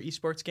 like, another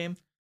esports game?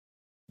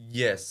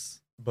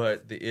 Yes,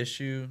 but the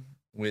issue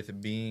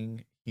with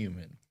being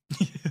human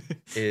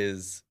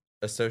is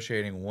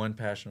associating one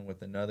passion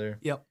with another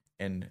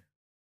and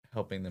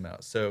helping them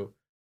out. So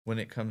when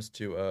it comes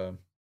to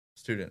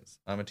students,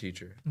 I'm a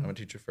teacher. I'm a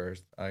teacher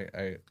first.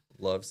 I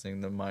love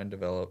seeing the mind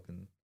develop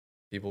and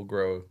people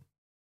grow.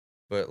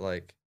 But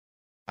like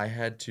I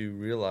had to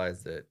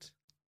realize that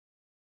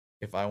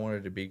if I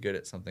wanted to be good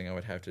at something, I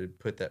would have to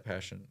put that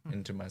passion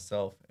into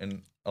myself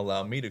and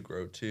allow me to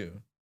grow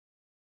too.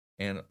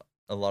 And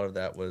a lot of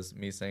that was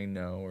me saying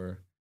no, or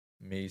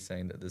me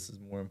saying that this is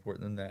more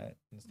important than that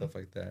and stuff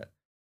like that.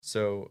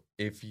 So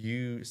if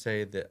you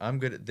say that I'm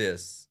good at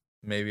this,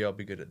 maybe I'll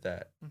be good at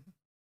that.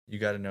 You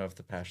got to know if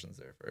the passion's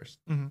there first.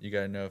 You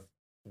got to know if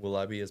will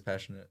I be as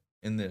passionate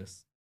in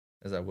this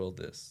as I will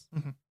this.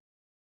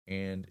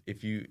 And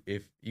if you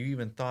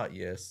even thought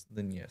yes,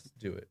 then yes,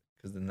 do it.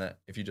 Because then that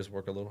if you just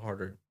work a little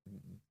harder,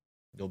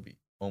 you'll be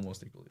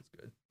almost equally as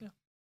good. Yeah.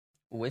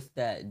 With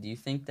that, do you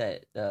think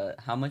that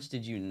how much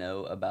did you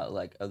know about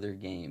like other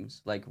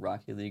games like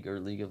Rocket League or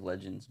League of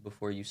Legends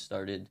before you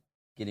started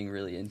getting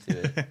really into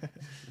it?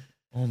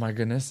 Oh my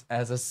goodness.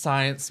 As a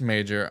science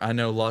major, I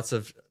know lots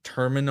of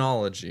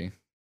terminology.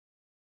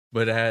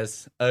 But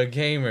as a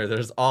gamer,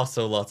 there's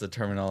also lots of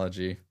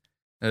terminology.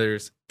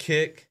 There's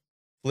kick,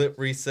 flip,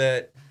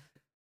 reset.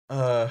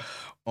 Oh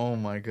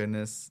my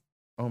goodness.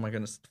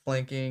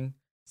 Flanking.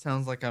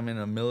 Sounds like I'm in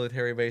a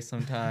military base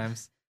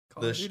sometimes.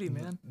 Call of Duty,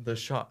 man. The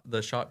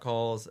shot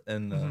calls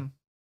and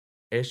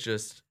it's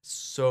just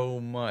so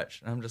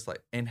much. I'm just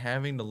like, and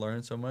having to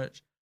learn so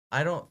much.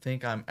 I don't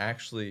think I'm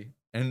actually,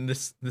 and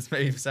this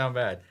may sound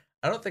bad,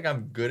 I don't think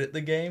I'm good at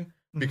the game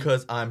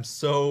because I'm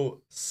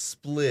so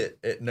split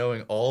at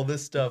knowing all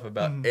this stuff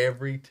about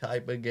every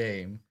type of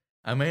game.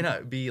 I may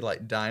not be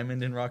like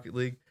diamond in Rocket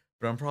League,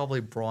 but I'm probably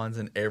bronze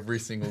in every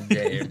single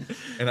game.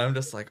 And I'm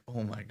just like,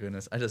 oh my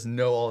goodness, I just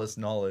know all this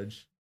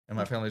knowledge. And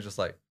my family's just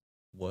like,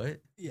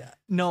 what? Yeah.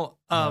 No,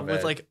 My with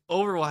bad. like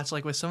Overwatch,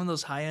 like with some of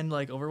those high end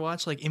like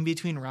Overwatch, like in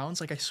between rounds,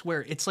 like I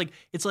swear, it's like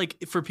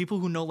for people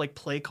who know like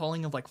play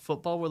calling of like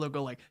football, where they'll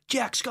go like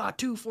Jack Scott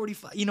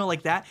 245,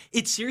 like that.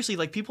 It's seriously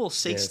like people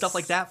say stuff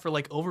like Yes. that for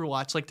like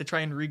Overwatch, like to try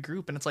and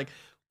regroup, and it's like,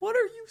 what are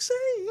you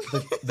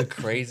saying? The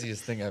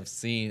craziest thing I've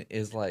seen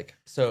is like,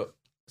 so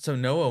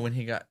Noah,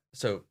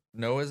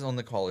 Noah's on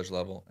the college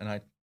level,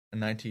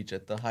 and I teach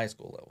at the high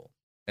school level,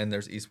 and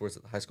there's esports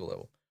at the high school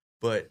level,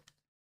 but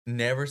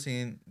never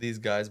seen these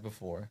guys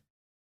before.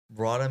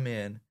 Brought them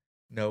in.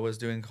 Noah's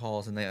doing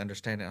calls, and they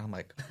understand it. I'm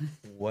like,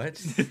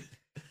 what?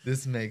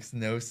 This makes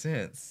no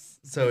sense.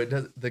 So it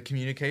does the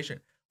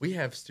communication. We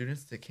have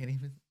students that can't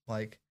even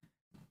like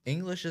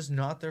English is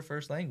not their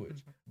first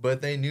language,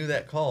 but they knew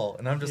that call,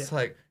 and I'm just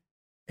like,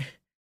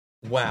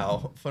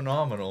 wow,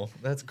 phenomenal.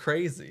 That's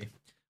crazy.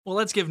 Well,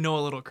 let's give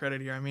Noah a little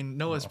credit here. I mean,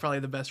 Noah's probably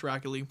the best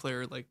Rocket League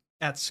player like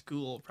at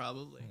school,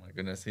 probably. Oh my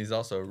goodness, he's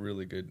also a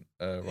really good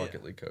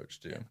Rocket League coach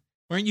too. Yeah.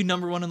 Weren't you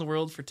number 1 in the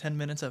world for 10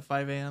 minutes at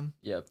 5 a.m.?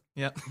 Yep.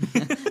 Yep.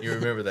 You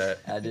remember that?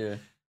 I do.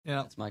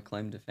 Yeah. That's my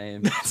claim to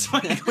fame. That's my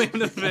claim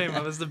to fame.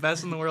 I was the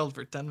best in the world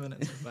for 10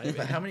 minutes at 5 But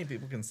a.m. how many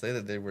people can say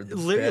that they were the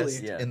Literally.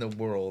 best Yeah. in the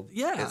world?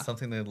 Yeah. It's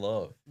something they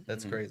love.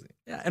 That's crazy.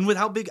 Yeah, and with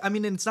how big, I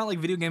mean, it's not like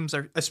video games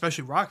are,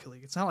 especially Rocket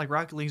League. It's not like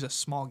Rocket League's a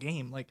small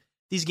game. Like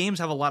these games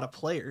have a lot of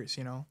players,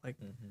 like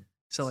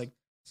so like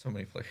So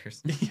many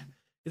players.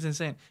 it's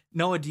insane.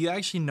 Noah, do you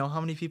actually know how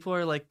many people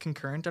are like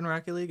concurrent on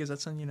Rocket League? Is that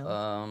something you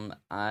know?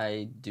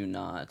 I do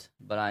not,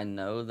 but I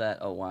know that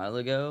a while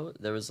ago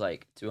there was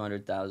like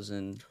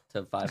 200,000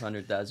 to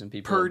 500,000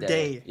 people Per a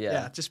day.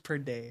 Yeah. Just per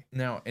day.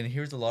 Now, and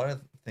here's a lot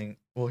of thing.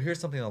 Well, here's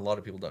something a lot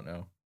of people don't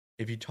know.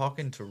 If you talk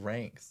into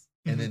ranks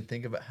and then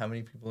think about how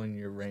many people in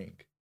your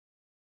rank,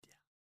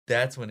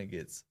 that's when it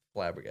gets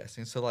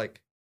flabbergasting. So,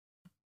 like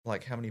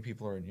how many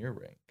people are in your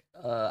rank?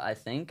 I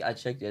think I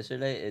checked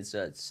yesterday. It's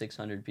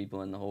 600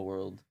 people in the whole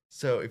world.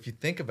 So, if you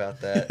think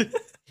about that,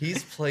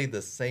 he's played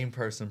the same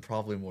person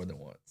probably more than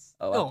once.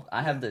 Oh,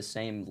 I have the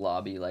same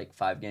lobby like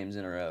 5 games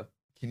in a row.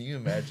 Can you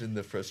imagine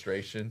the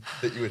frustration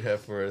that you would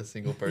have for a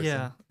single person?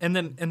 Yeah, and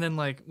then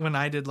like when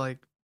I did like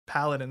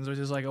Paladins, which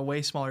is like a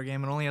way smaller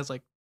game, and only has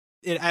like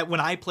when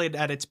I played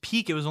at its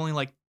peak, it was only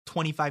like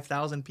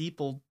 25,000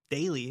 people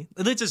daily.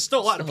 It's just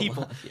still a lot of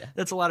people. Yeah.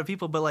 That's a lot of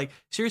people. But like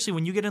seriously,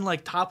 when you get in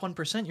like top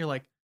 1%, you're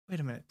like, wait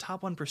a minute,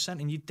 top 1%,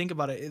 and you think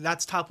about it,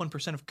 that's top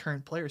 1% of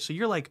current players. So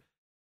you're like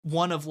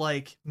one of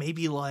like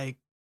maybe like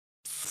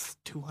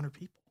 200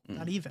 people,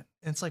 not even.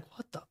 And it's like,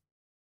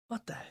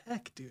 what the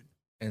heck, dude?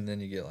 And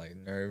then you get like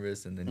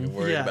nervous, and then you're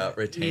worried about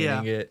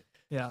retaining it.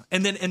 Yeah,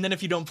 and then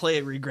if you don't play,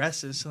 it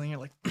regresses. So then you're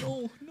like,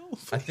 no.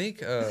 I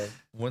think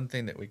one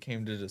thing that we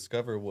came to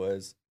discover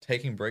was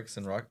taking breaks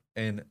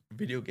in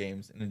video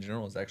games and in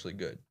general is actually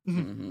good.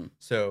 Mm-hmm.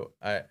 So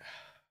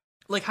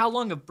Like how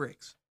long of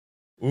breaks?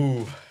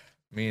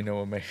 Me and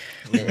Noah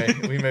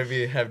we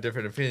maybe have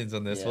different opinions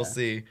on this. Yeah. We'll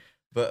see.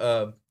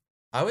 But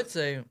I would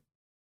say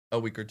a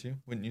week or two.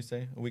 Wouldn't you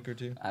say a week or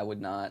two? I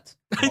would not.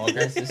 Longer?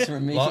 This is for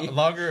me.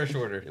 Longer or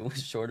shorter? It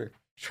was shorter.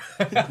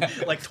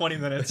 Like 20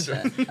 minutes.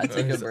 I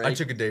took a break. I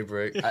took a day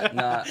break. So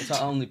I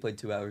only played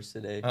 2 hours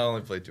today. I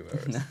only played 2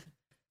 hours.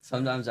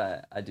 Sometimes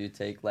I do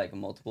take like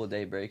multiple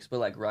day breaks, but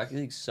like Rocket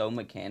League's so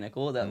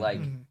mechanical that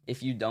like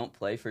if you don't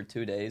play for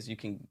 2 days, you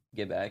can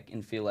get back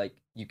and feel like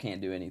you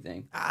can't do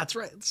anything. That's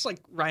right. It's like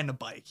riding a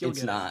bike. You'll It's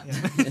get not. It.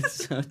 Yeah.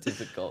 It's so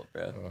difficult,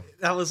 bro.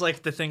 That was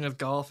like the thing with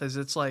golf is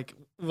it's like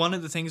one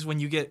of the things when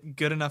you get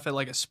good enough at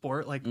like a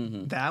sport like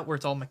that where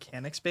it's all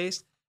mechanics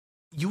based,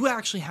 you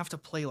actually have to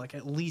play like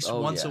at least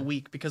once a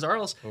week because or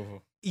else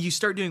you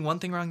start doing one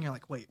thing wrong and you're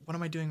like, wait, what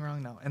am I doing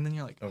wrong now? And then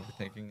you're like,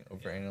 overthinking,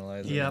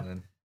 overanalyzing, Yep.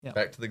 and then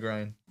back to the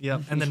grind.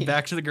 Yeah, and then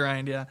back to the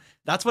grind. Yeah,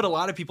 that's what a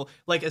lot of people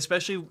like,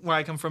 especially where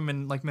I come from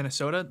in like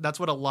Minnesota. That's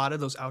what a lot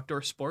of those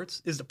outdoor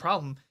sports is. The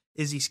problem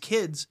is these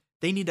kids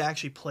they need to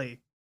actually play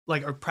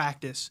like or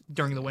practice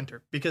during the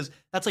winter because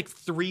that's like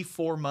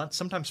 3-4 months,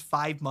 sometimes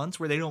 5 months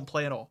where they don't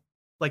play at all.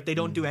 Like they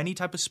don't do any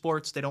type of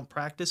sports, they don't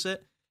practice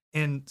it,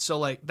 and so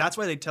like that's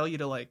why they tell you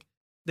to like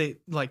they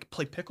like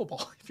play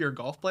pickleball if you're a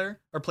golf player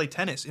or play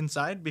tennis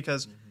inside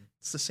because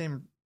it's the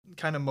same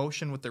kind of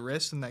motion with the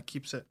wrist and that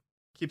keeps that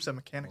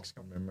mechanics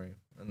going. Memory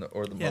and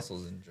the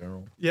muscles in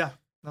general. Yeah,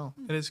 no,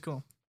 it is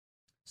cool.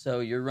 So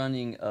you're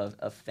running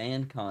a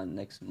fan con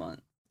next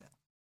month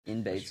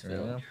in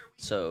Batesville. Sure.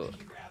 So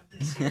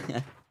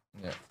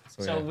Yeah.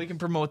 So we can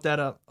promote that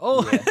up.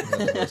 Oh,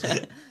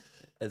 yeah.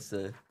 That's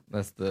the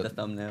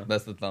thumbnail.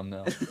 That's the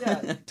thumbnail.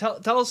 yeah.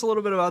 Tell us a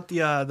little bit about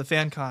the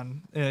fan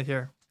con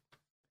here.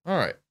 All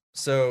right.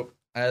 So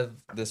I have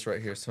this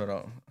right here, so I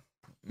don't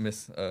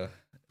mess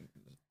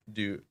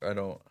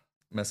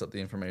up the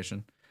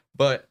information.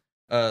 But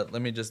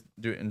let me just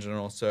do it in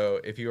general. So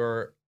if you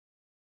are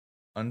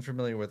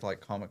unfamiliar with like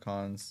Comic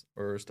Cons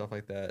or stuff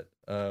like that,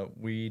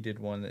 we did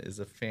one that is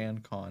a fan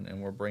con,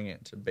 and we're bringing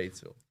it to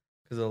Batesville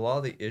because a lot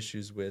of the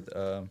issues with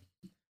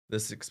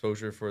this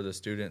exposure for the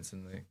students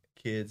and the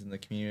kids and the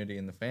community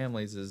and the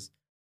families is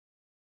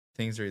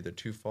things are either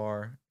too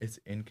far, it's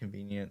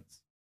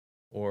inconvenience,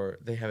 or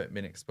they haven't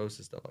been exposed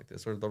to stuff like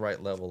this, or the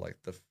right level, like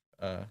the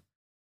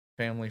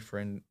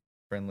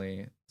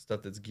friendly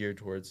stuff that's geared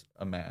towards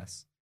a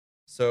mass.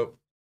 So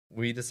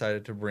we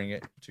decided to bring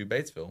it to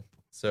Batesville.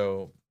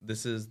 So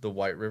this is the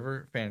White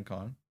River Fan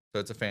Con. So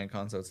it's a fan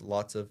con. So it's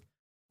lots of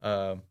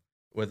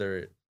whether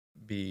it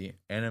be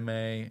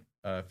anime,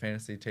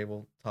 fantasy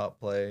tabletop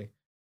play.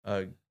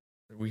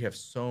 We have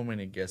so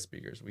many guest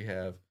speakers. We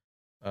have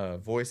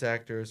voice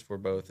actors for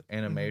both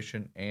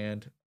animation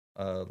and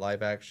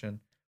live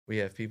action. We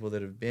have people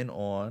that have been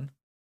on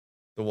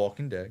The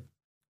Walking Dead,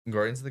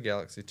 Guardians of the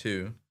Galaxy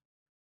 2.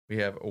 We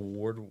have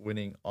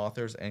award-winning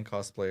authors and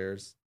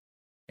cosplayers.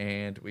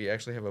 And we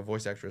actually have a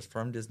voice actress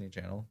from Disney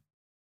Channel.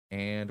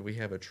 And we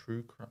have a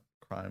true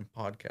crime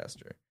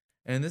podcaster.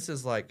 And this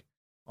is like,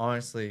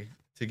 honestly,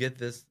 to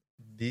get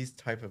these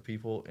type of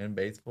people in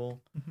Batesville,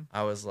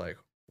 I was like,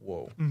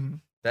 whoa,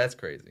 that's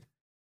crazy.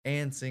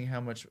 And seeing how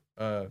much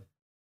the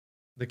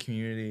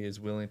community is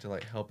willing to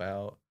like help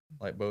out,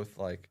 like both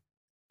like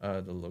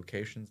the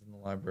locations in the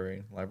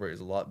library. The library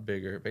is a lot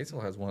bigger.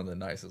 Batesville has one of the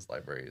nicest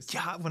libraries.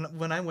 Yeah,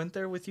 when I went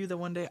there with you the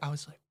one day, I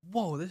was like,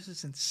 whoa, this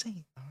is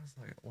insane. I was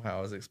like, wow,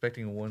 I was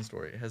expecting one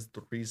story. It has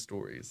 3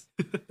 stories.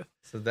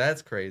 So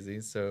that's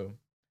crazy. So,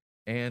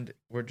 and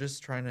we're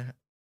just trying to,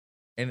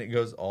 and it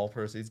goes, all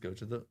proceeds go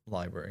to the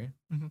library.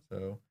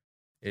 So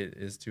it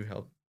is to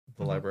help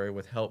the library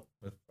with help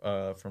with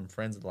from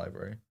friends of the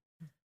library.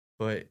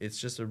 But it's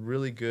just a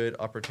really good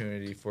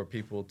opportunity for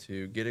people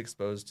to get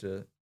exposed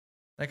to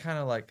that kind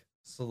of like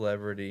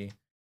celebrity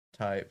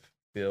type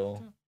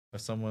feel of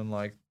someone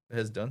like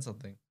has done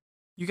something.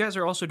 You guys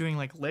are also doing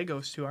like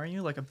Legos too, aren't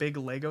you? Like a big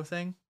Lego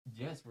thing?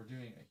 Yes, we're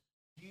doing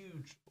a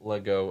huge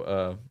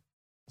Lego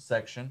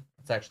section.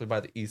 It's actually by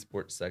the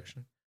Esports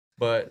section.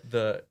 But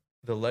the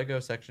Lego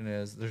section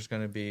is, there's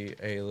going to be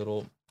a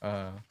little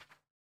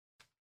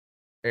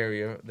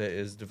area that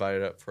is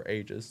divided up for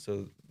ages,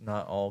 so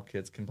not all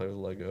kids can play with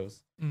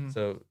Legos.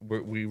 So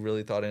we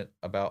really thought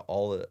about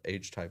all the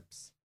age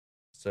types.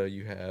 So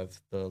you have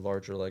the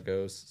larger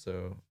Legos,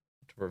 so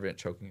to prevent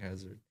choking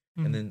hazard,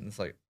 and then it's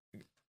like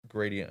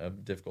gradient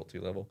of difficulty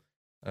level.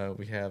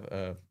 We have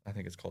I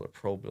think it's called a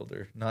Pro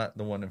Builder, not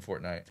the one in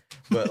Fortnite,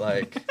 but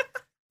like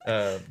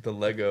the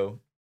Lego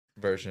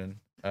version.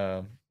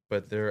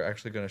 But they're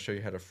actually going to show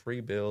you how to free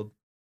build,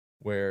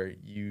 where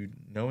you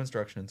know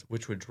instructions,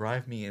 which would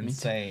drive me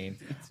insane.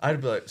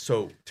 I'd be like,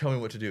 so tell me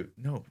what to do.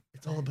 No,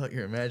 it's all about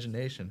your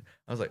imagination.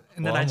 I was like,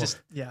 and well, then I'm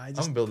going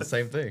to build the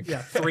same thing.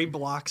 Yeah, 3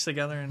 blocks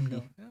together and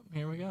go,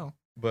 here we go.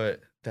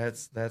 But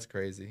that's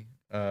crazy.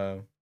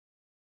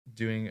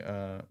 Doing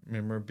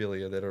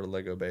memorabilia that are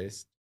Lego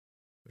based,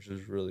 which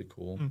is really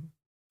cool.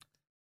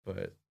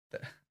 But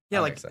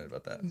I'm excited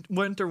about that.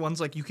 Weren't there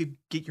ones like you could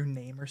get your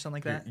name or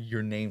something like that?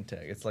 Your name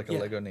tag. It's like a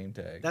Lego name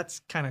tag. That's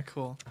kind of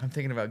cool. I'm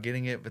thinking about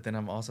getting it, but then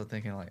I'm also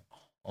thinking like,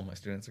 all my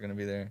students are going to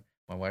be there.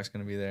 My wife's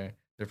going to be there.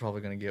 They're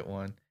probably going to get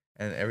one.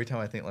 And every time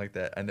I think like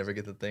that, I never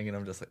get the thing, and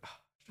I'm just like,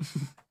 oh.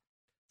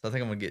 So I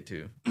think I'm going to get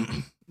 2.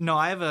 No,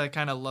 I have a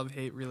kind of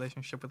love-hate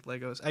relationship with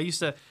Legos. I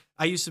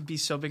used to be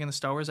so big into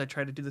Star Wars. I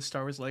tried to do the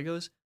Star Wars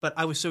Legos, but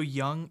I was so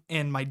young,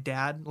 and my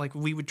dad, like,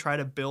 we would try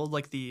to build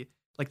like the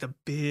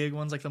big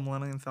ones, like the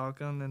Millennium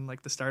Falcon and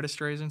like the Star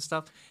Destroyers and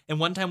stuff. And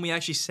one time we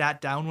actually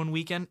sat down one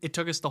weekend. It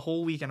took us the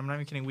whole weekend. I'm not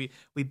even kidding.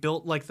 We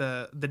built like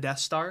the Death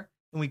Star,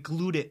 and we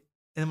glued it.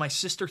 And then my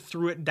sister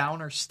threw it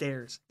down our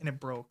stairs, and it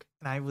broke.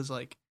 And I was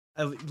like,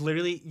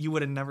 literally, you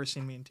would have never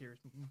seen me in tears.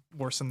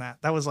 Worse than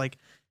that. That was like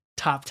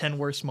top 10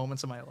 worst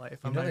moments of my life.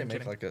 You know they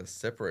make like a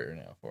separator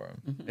now for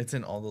them. It's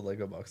in all the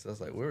Lego boxes. I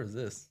was like, where is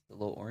this? The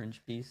little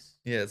orange piece.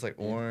 Yeah, it's like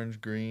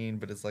orange, green,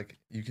 but it's like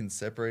you can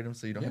separate them,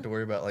 so you don't have to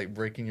worry about like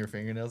breaking your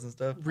fingernails and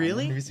stuff.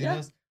 Really? Have you seen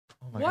those?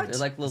 Oh my What? God. They're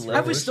like little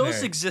I wish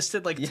those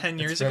existed like 10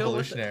 years It's ago.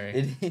 revolutionary.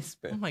 It is.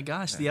 Oh my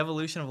gosh, the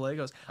evolution of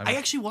Legos. I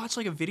actually watched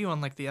like a video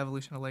on like the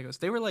evolution of Legos.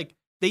 They were like,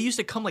 they used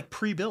to come like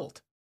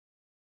pre-built.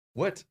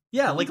 What?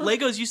 Yeah, like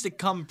Legos used to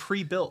come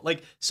pre-built.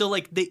 Like, so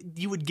like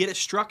you would get a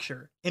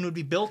structure and it would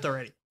be built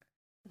already.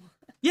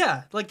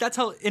 Yeah, like that's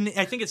how, and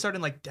I think it started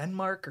in like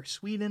Denmark or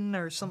Sweden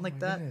or something like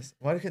that. Goodness.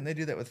 Why couldn't they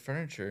do that with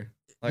furniture?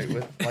 Like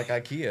with like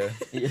IKEA.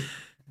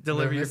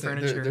 Deliver your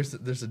furniture.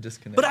 There's a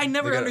disconnect. But I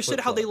never understood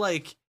how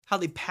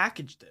they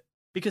packaged it,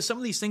 because some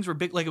of these things were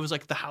big, like it was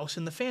like the house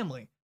and the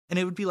family, and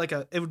it would be like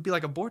a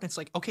board. And it's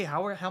like, okay,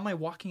 how am I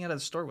walking out of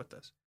the store with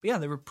this? But yeah,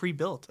 they were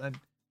pre-built. I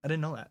didn't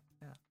know that.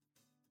 Yeah.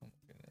 Oh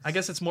I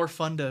guess it's more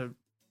fun to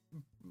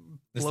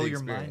blow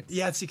your mind.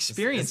 Yeah, it's the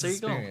experience. There you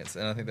go.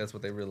 And I think that's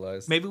what they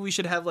realized. Maybe we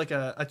should have like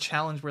a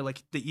challenge where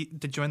like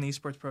to join the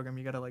esports program,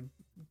 you gotta like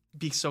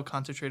be so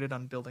concentrated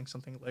on building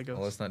something Legos.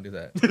 Well, let's not do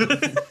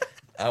that.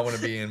 I want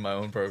to be in my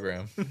own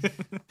program.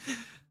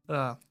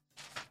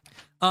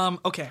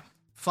 Okay.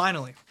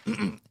 Finally,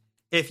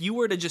 if you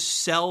were to just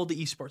sell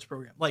the esports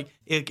program, like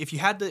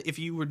if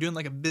you were doing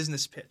like a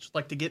business pitch,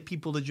 like to get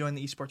people to join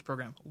the esports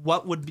program,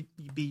 what would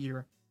be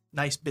your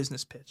nice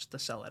business pitch to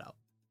sell it out?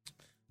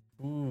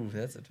 Ooh,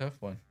 that's a tough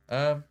one.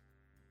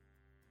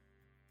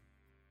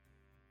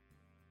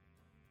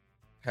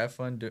 have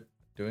fun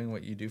doing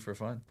what you do for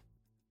fun.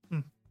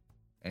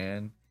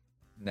 And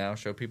now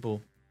show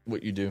people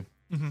what you do.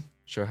 Mm-hmm.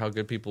 Show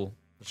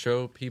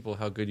people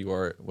how good you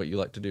are at what you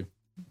like to do.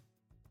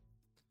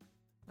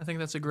 I think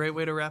that's a great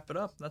way to wrap it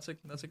up. That's a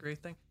great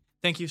thing.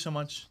 Thank you so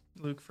much,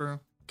 Luke, for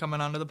coming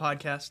onto the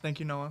podcast. Thank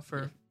you, Noah,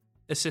 for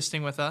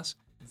assisting with us.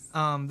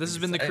 This has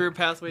been the Career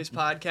Pathways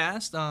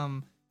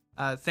podcast.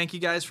 Thank you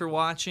guys for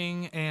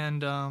watching,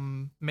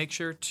 and make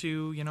sure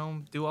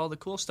to do all the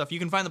cool stuff. You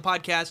can find the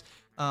podcast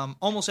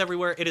almost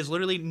everywhere. It is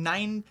literally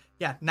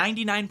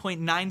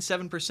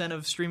 99.97%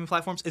 of streaming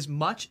platforms. As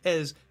much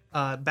as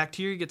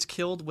bacteria gets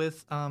killed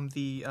with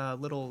the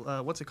little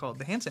what's it called?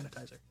 The hand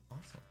sanitizer.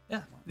 Awesome.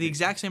 Yeah, the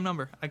exact same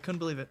number. I couldn't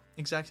believe it.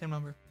 Exact same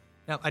number.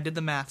 Yeah, I did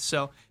the math.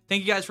 So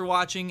thank you guys for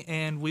watching,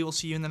 and we will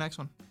see you in the next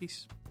one.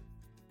 Peace.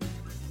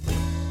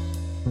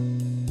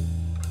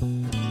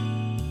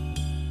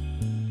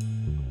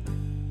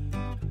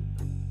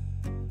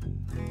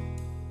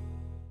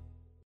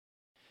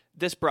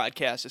 This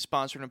broadcast is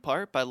sponsored in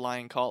part by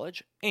Lyon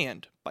College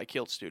and by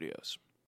Kilt Studios.